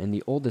summer and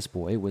the oldest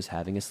boy was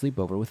having a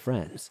sleepover with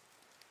friends.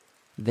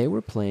 They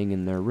were playing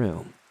in their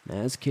room,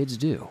 as kids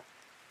do.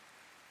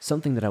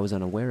 Something that I was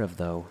unaware of,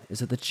 though, is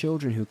that the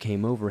children who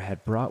came over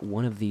had brought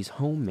one of these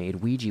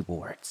homemade Ouija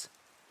boards.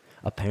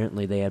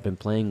 Apparently they had been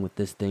playing with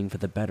this thing for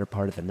the better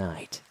part of the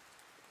night.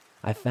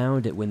 I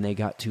found it when they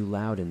got too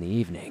loud in the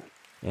evening,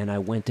 and I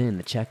went in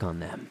to check on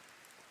them.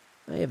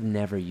 I have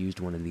never used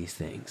one of these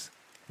things.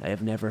 I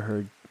have never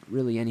heard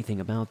really anything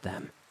about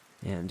them,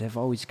 and have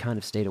always kind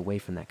of stayed away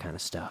from that kind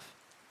of stuff,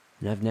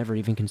 and I've never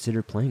even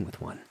considered playing with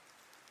one.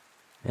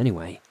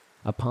 Anyway,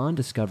 upon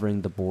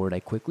discovering the board, I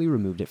quickly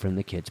removed it from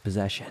the kids'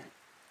 possession.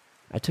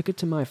 I took it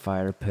to my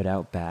fire pit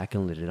out back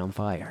and lit it on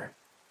fire.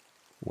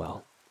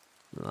 Well,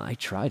 I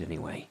tried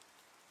anyway.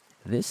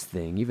 This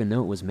thing, even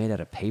though it was made out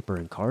of paper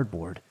and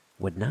cardboard,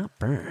 would not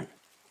burn.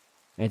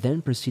 I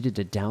then proceeded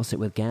to douse it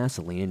with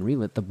gasoline and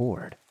relit the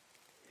board.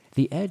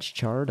 The edge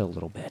charred a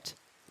little bit,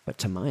 but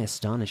to my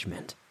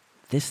astonishment,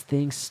 this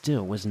thing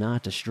still was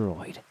not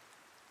destroyed.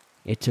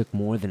 It took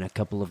more than a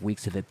couple of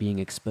weeks of it being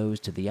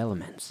exposed to the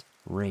elements,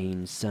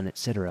 rain, sun,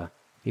 etc.,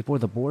 before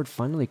the board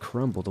finally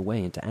crumbled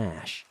away into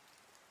ash.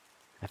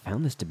 I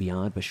found this to be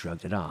odd but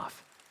shrugged it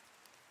off.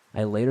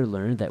 I later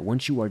learned that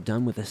once you are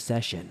done with a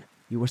session,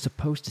 you are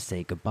supposed to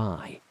say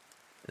goodbye.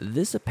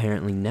 This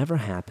apparently never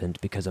happened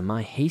because of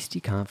my hasty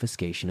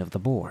confiscation of the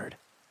board.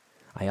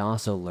 I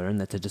also learned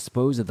that to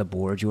dispose of the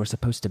board, you are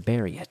supposed to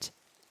bury it.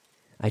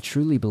 I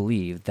truly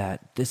believe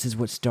that this is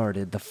what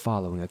started the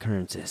following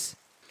occurrences.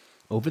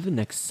 Over the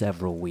next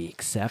several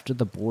weeks after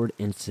the board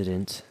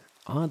incident,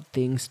 odd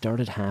things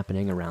started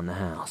happening around the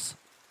house.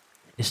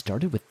 It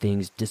started with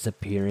things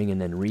disappearing and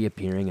then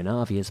reappearing in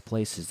obvious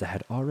places that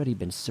had already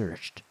been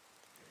searched.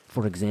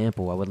 For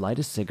example, I would light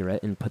a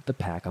cigarette and put the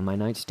pack on my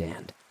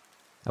nightstand.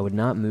 I would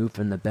not move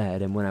from the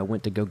bed, and when I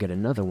went to go get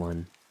another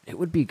one, it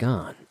would be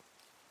gone.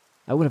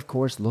 I would of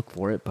course look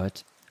for it,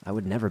 but I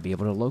would never be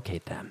able to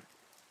locate them.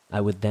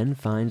 I would then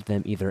find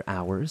them either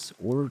hours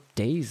or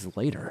days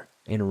later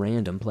in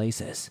random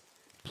places.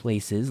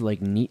 Places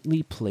like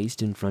neatly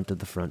placed in front of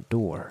the front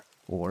door,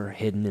 or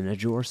hidden in a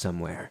drawer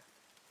somewhere.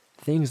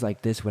 Things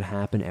like this would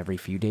happen every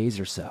few days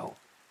or so.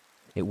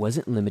 It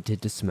wasn't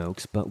limited to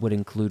smokes, but would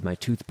include my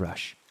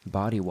toothbrush,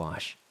 body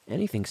wash,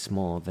 anything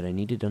small that I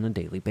needed on a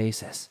daily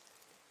basis.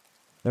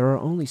 There are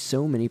only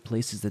so many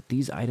places that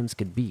these items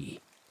could be.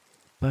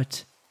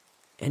 But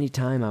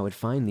anytime I would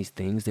find these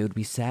things, they would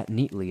be sat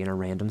neatly in a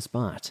random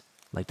spot,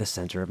 like the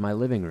center of my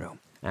living room,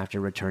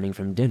 after returning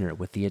from dinner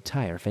with the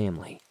entire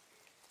family.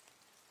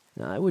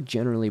 I would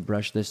generally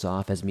brush this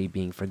off as me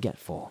being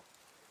forgetful.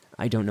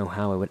 I don't know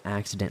how I would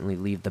accidentally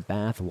leave the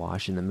bath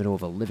wash in the middle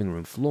of a living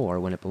room floor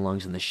when it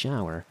belongs in the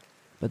shower,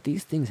 but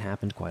these things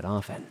happened quite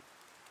often.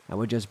 I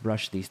would just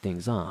brush these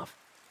things off,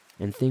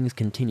 and things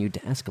continued to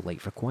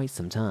escalate for quite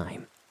some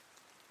time.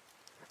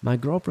 My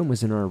girlfriend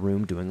was in our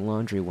room doing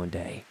laundry one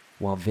day,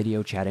 while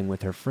video chatting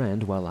with her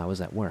friend while I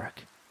was at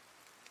work.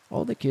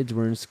 All the kids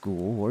were in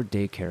school or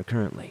daycare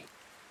currently.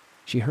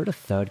 She heard a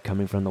thud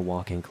coming from the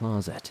walk-in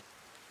closet.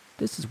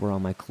 This is where all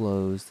my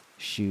clothes,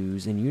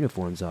 shoes, and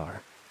uniforms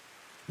are.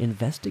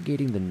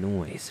 Investigating the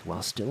noise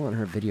while still on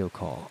her video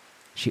call,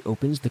 she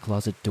opens the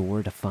closet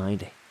door to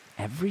find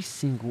every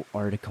single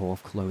article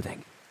of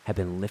clothing had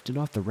been lifted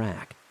off the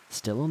rack,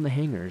 still on the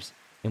hangers,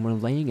 and were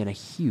laying in a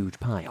huge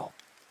pile.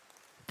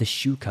 The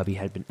shoe cubby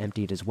had been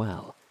emptied as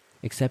well,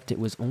 except it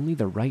was only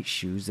the right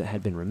shoes that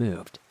had been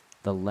removed.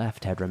 The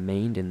left had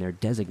remained in their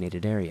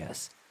designated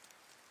areas.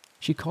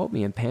 She called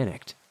me and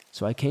panicked,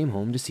 so I came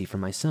home to see for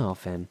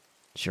myself, and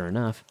sure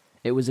enough,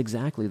 it was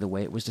exactly the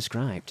way it was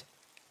described.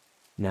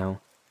 Now,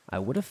 I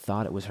would have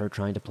thought it was her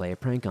trying to play a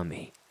prank on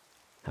me.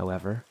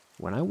 However,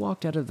 when I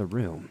walked out of the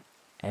room,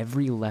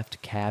 every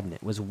left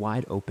cabinet was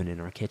wide open in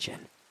our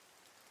kitchen.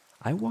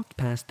 I walked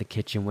past the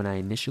kitchen when I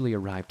initially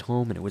arrived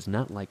home, and it was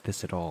not like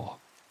this at all.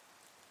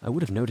 I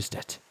would have noticed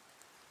it.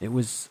 It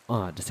was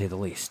odd, to say the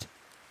least.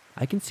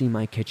 I can see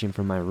my kitchen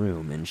from my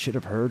room and should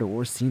have heard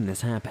or seen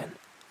this happen.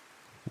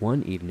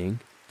 One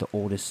evening, the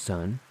oldest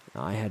son,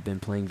 I had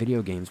been playing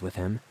video games with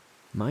him.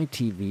 My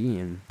TV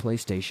and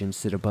PlayStation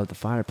sit above the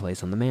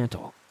fireplace on the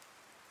mantle.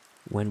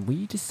 When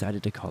we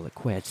decided to call it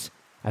quits,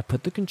 I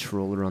put the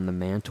controller on the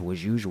mantle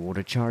as usual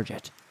to charge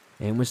it,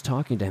 and was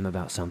talking to him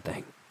about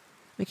something.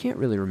 I can't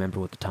really remember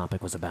what the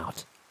topic was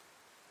about.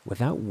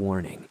 Without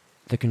warning,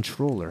 the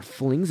controller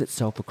flings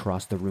itself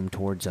across the room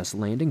towards us,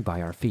 landing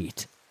by our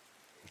feet.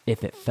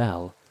 If it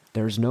fell,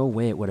 there's no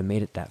way it would have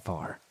made it that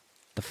far.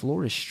 The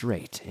floor is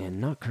straight and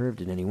not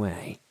curved in any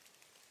way.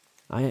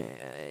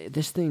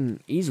 This thing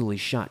easily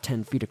shot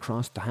 10 feet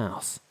across the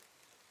house.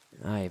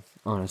 I've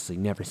honestly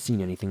never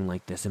seen anything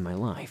like this in my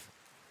life.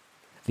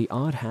 The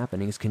odd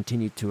happenings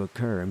continued to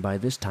occur, and by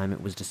this time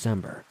it was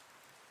December.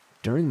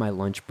 During my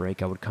lunch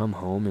break, I would come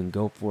home and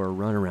go for a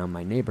run around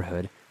my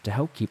neighborhood to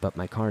help keep up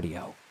my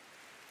cardio.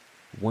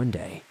 One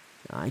day,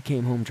 I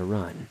came home to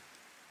run.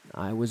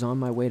 I was on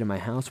my way to my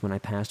house when I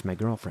passed my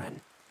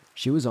girlfriend.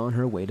 She was on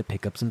her way to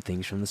pick up some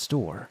things from the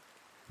store.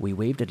 We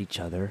waved at each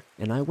other,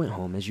 and I went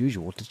home as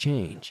usual to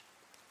change.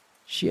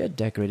 She had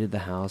decorated the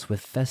house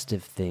with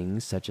festive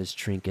things such as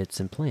trinkets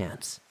and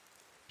plants.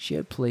 She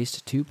had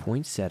placed 2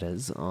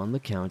 poinsettias on the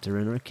counter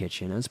in her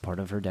kitchen as part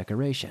of her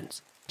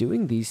decorations.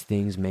 Doing these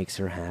things makes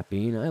her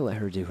happy, and I let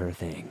her do her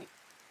thing.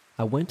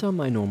 I went on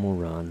my normal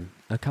run,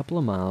 a couple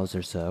of miles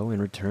or so,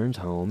 and returned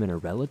home in a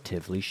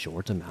relatively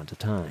short amount of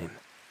time.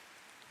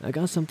 I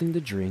got something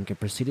to drink and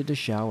proceeded to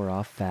shower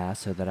off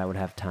fast so that I would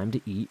have time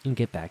to eat and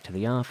get back to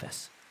the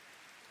office.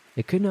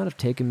 It could not have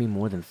taken me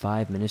more than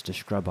 5 minutes to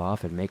scrub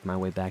off and make my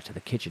way back to the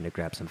kitchen to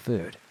grab some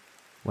food.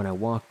 When I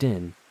walked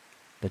in,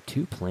 the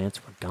 2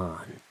 plants were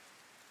gone.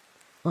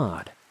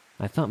 Odd.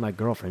 I thought my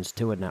girlfriend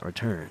still had not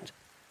returned,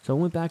 so I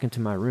went back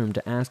into my room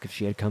to ask if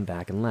she had come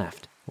back and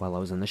left while I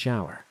was in the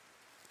shower.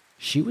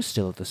 She was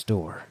still at the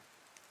store.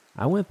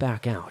 I went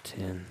back out,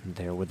 and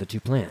there were the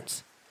 2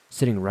 plants,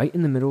 sitting right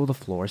in the middle of the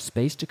floor,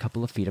 spaced a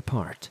couple of feet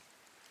apart.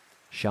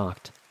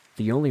 Shocked,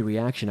 the only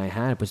reaction I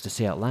had was to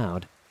say out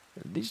loud,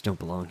 "These don't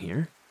belong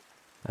here."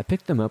 I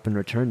picked them up and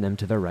returned them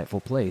to their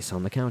rightful place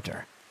on the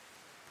counter.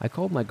 I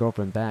called my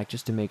girlfriend back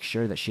just to make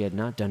sure that she had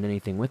not done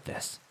anything with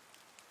this.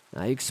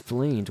 I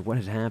explained what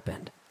had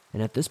happened,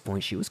 and at this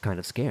point she was kind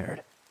of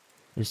scared.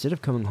 Instead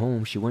of coming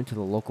home, she went to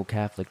the local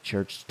Catholic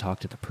church to talk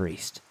to the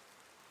priest.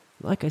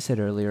 Like I said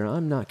earlier,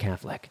 I'm not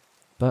Catholic,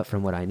 but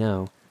from what I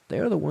know, they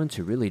are the ones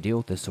who really deal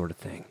with this sort of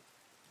thing.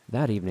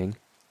 That evening,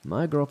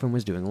 my girlfriend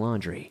was doing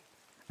laundry.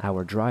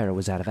 Our dryer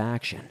was out of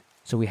action,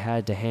 so we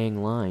had to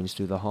hang lines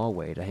through the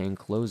hallway to hang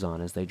clothes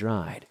on as they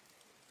dried.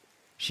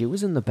 She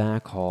was in the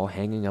back hall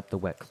hanging up the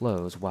wet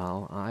clothes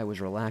while I was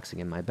relaxing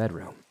in my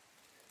bedroom.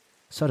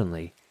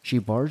 Suddenly, she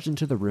barged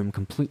into the room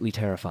completely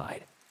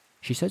terrified.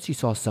 She said she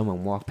saw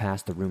someone walk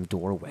past the room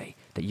doorway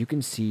that you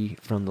can see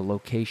from the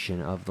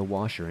location of the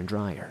washer and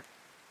dryer.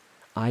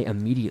 I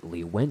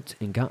immediately went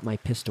and got my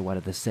pistol out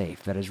of the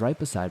safe that is right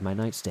beside my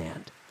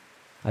nightstand.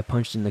 I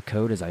punched in the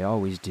code as I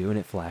always do, and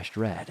it flashed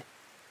red.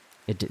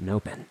 It didn't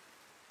open.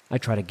 I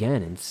tried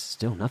again, and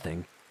still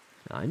nothing.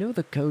 I know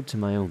the code to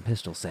my own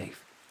pistol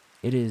safe.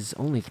 It is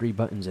only 3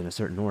 buttons in a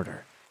certain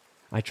order.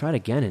 I tried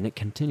again, and it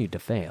continued to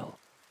fail.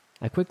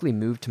 I quickly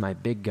moved to my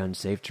big gun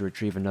safe to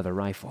retrieve another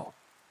rifle.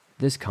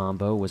 This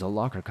combo was a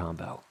locker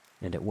combo,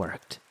 and it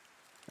worked.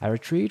 I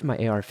retrieved my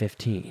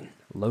AR-15,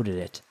 loaded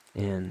it,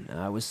 and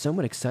I was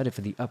somewhat excited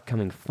for the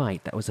upcoming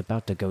fight that was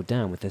about to go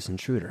down with this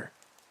intruder.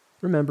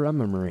 Remember,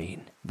 I'm a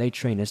Marine. They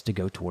train us to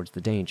go towards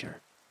the danger.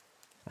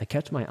 I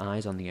kept my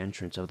eyes on the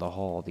entrance of the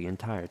hall the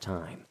entire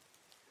time.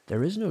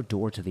 There is no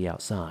door to the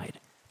outside,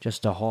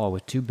 just a hall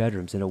with 2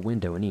 bedrooms and a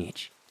window in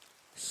each.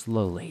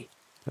 Slowly,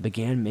 I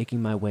began making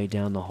my way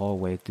down the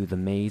hallway through the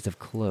maze of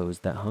clothes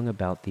that hung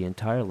about the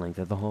entire length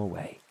of the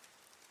hallway.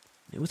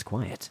 It was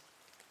quiet,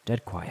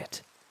 dead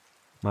quiet.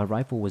 My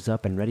rifle was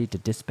up and ready to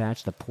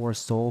dispatch the poor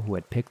soul who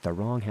had picked the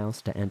wrong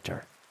house to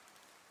enter.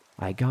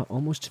 I got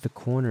almost to the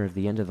corner of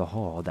the end of the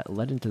hall that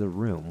led into the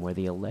room where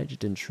the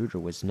alleged intruder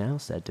was now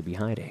said to be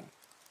hiding.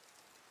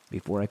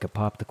 Before I could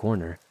pop the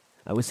corner,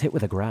 I was hit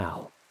with a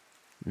growl.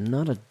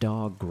 Not a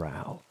dog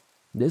growl.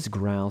 This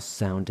growl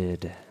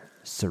sounded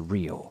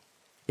surreal.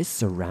 It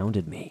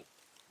surrounded me.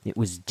 It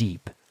was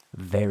deep,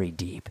 very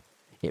deep.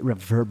 It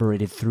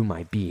reverberated through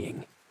my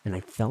being, and I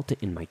felt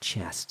it in my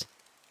chest.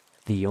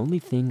 The only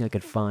thing I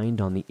could find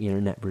on the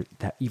internet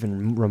that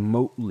even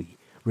remotely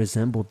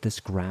resembled this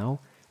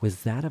growl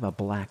was that of a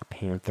black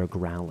panther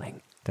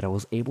growling that I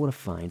was able to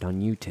find on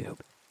YouTube.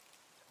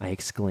 I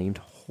exclaimed,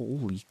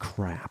 "Holy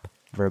crap,"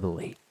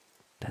 verbally.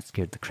 That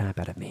scared the crap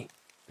out of me,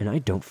 and I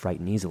don't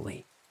frighten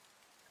easily.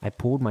 I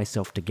pulled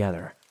myself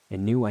together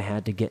and knew I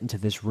had to get into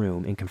this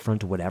room and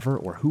confront whatever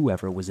or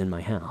whoever was in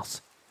my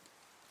house.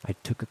 I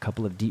took a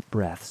couple of deep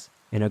breaths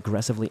and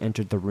aggressively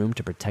entered the room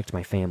to protect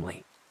my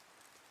family.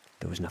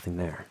 There was nothing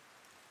there,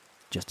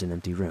 just an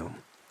empty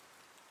room.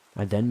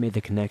 I then made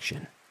the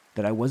connection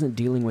that I wasn't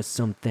dealing with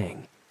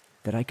something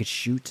that I could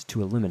shoot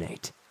to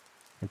eliminate.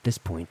 At this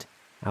point,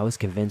 I was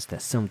convinced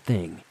that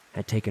something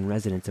had taken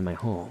residence in my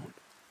home.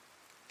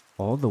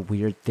 All the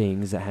weird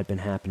things that had been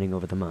happening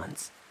over the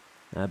months.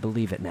 I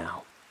believe it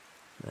now.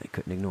 I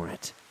couldn't ignore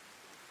it.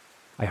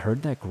 I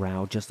heard that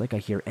growl just like I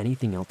hear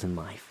anything else in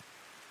life.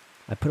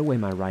 I put away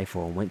my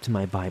rifle and went to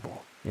my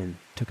Bible and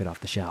took it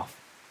off the shelf.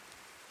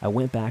 I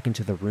went back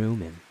into the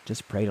room and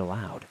just prayed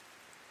aloud.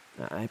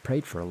 I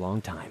prayed for a long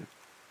time.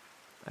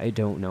 I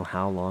don't know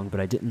how long, but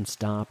I didn't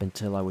stop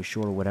until I was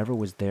sure whatever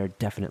was there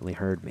definitely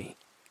heard me.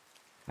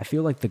 I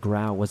feel like the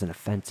growl wasn't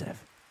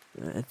offensive.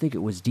 I think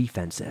it was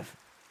defensive.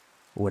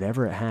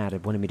 Whatever it had,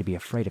 it wanted me to be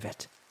afraid of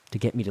it, to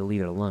get me to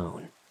leave it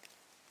alone.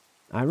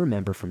 I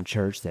remember from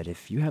church that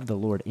if you have the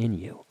Lord in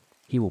you,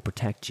 He will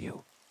protect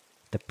you.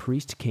 The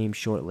priest came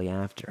shortly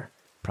after,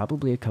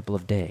 probably a couple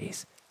of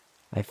days.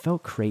 I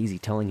felt crazy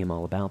telling him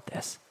all about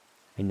this.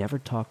 I never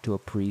talked to a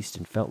priest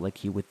and felt like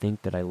he would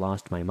think that I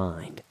lost my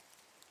mind.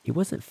 He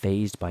wasn't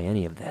fazed by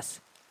any of this.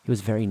 He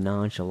was very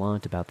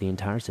nonchalant about the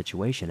entire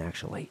situation,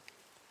 actually.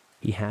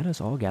 He had us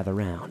all gather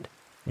round,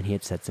 and he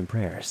had said some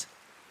prayers.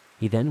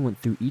 He then went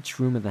through each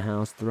room of the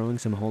house, throwing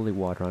some holy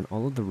water on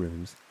all of the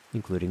rooms,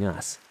 including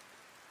us.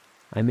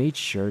 I made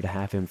sure to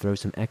have him throw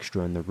some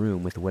extra in the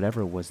room with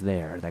whatever was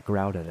there that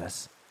growled at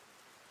us.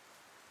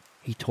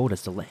 He told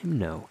us to let him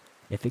know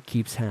if it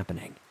keeps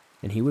happening,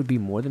 and he would be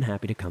more than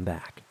happy to come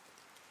back.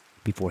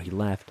 Before he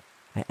left,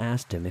 I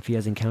asked him if he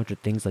has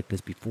encountered things like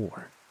this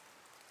before.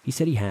 He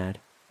said he had,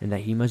 and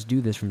that he must do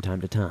this from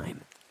time to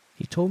time.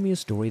 He told me a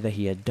story that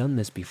he had done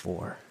this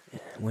before.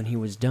 When he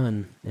was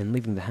done and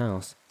leaving the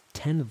house,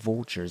 10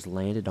 vultures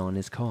landed on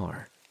his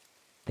car.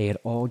 They had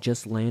all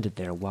just landed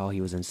there while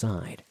he was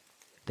inside.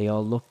 They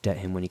all looked at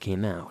him when he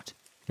came out,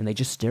 and they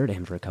just stared at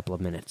him for a couple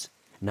of minutes,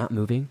 not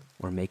moving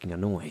or making a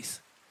noise.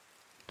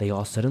 They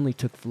all suddenly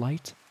took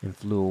flight and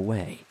flew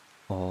away,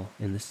 all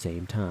in the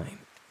same time.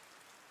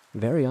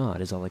 Very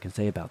odd is all I can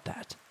say about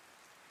that.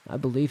 I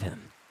believe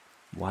him.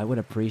 Why would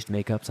a priest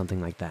make up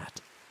something like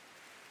that?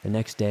 The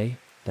next day,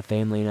 the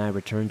family and I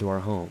returned to our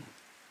home.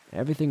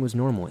 Everything was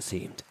normal, it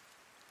seemed.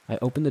 I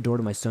opened the door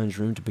to my son's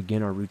room to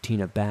begin our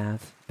routine of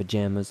bath,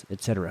 pajamas,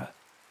 etc.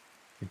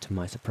 And to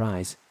my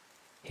surprise,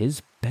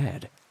 his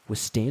bed was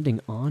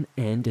standing on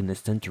end in the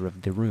center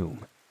of the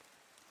room.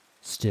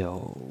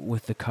 Still,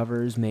 with the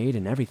covers made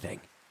and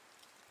everything.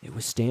 It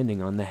was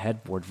standing on the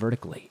headboard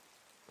vertically.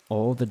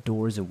 All the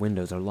doors and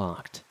windows are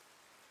locked.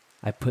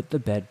 I put the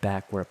bed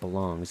back where it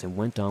belongs and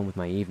went on with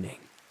my evening.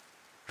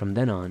 From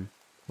then on,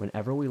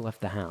 whenever we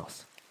left the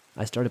house,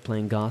 I started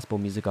playing gospel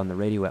music on the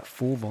radio at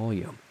full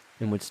volume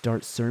and would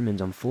start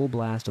sermons on full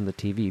blast on the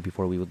TV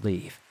before we would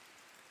leave.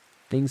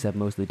 Things have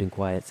mostly been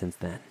quiet since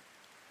then.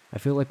 I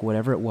feel like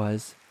whatever it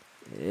was,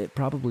 it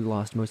probably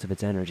lost most of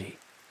its energy.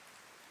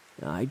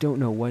 I don't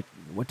know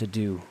what to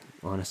do,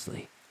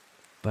 honestly,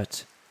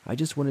 but I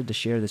just wanted to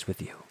share this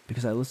with you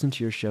because I listen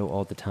to your show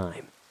all the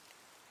time.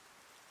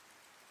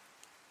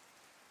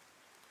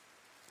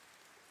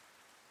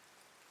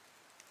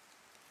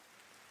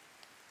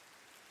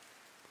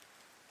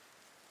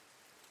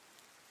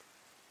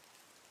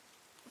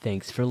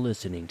 Thanks for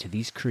listening to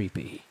these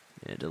creepy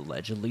and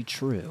allegedly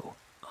true,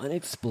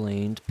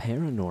 unexplained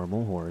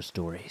paranormal horror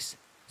stories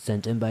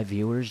sent in by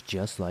viewers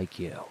just like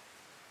you.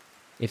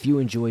 If you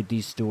enjoyed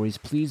these stories,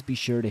 please be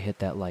sure to hit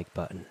that like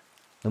button.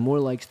 The more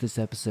likes this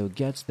episode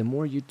gets, the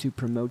more YouTube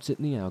promotes it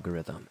in the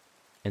algorithm,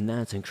 and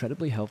that's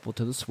incredibly helpful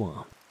to the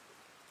swamp.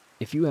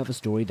 If you have a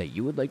story that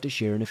you would like to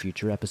share in a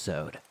future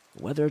episode,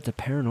 whether it's a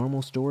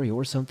paranormal story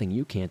or something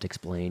you can't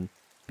explain,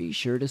 be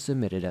sure to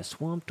submit it at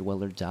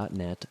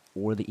swampdweller.net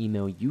or the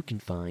email you can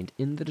find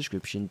in the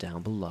description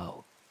down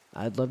below.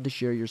 I'd love to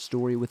share your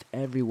story with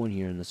everyone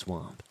here in the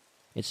swamp.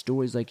 It's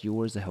stories like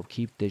yours that help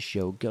keep this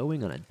show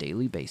going on a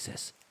daily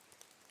basis.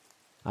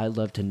 I'd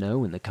love to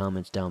know in the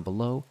comments down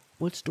below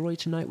what story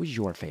tonight was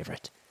your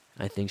favorite.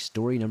 I think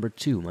story number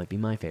 2 might be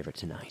my favorite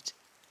tonight.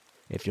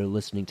 If you're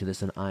listening to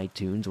this on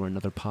iTunes or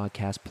another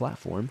podcast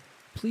platform,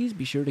 please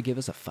be sure to give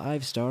us a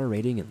 5-star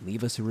rating and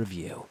leave us a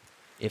review.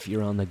 If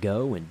you're on the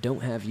go and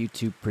don't have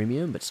YouTube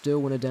Premium but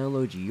still want to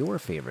download your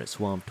favorite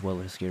Swamp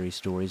Dweller scary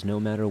stories no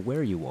matter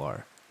where you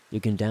are, you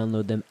can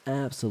download them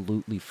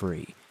absolutely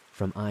free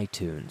from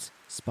iTunes,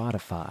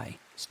 Spotify,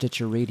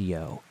 Stitcher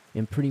Radio,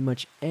 and pretty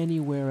much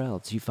anywhere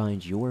else you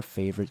find your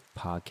favorite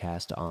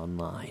podcast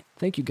online.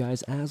 Thank you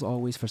guys, as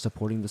always, for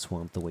supporting the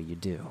Swamp the way you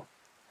do.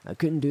 I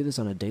couldn't do this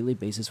on a daily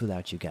basis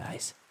without you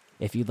guys.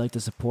 If you'd like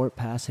to support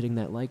past hitting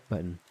that like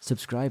button,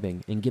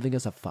 subscribing, and giving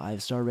us a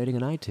 5-star rating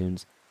on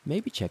iTunes,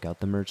 maybe check out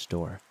the merch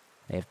store.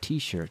 I have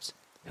t-shirts,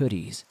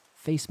 hoodies,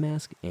 face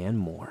masks, and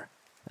more.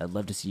 I'd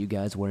love to see you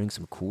guys wearing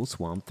some cool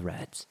swamp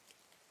threads.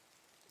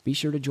 Be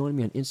sure to join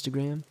me on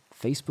Instagram,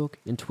 Facebook,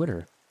 and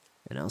Twitter,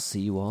 and I'll see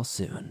you all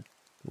soon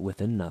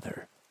with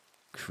another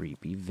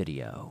creepy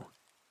video.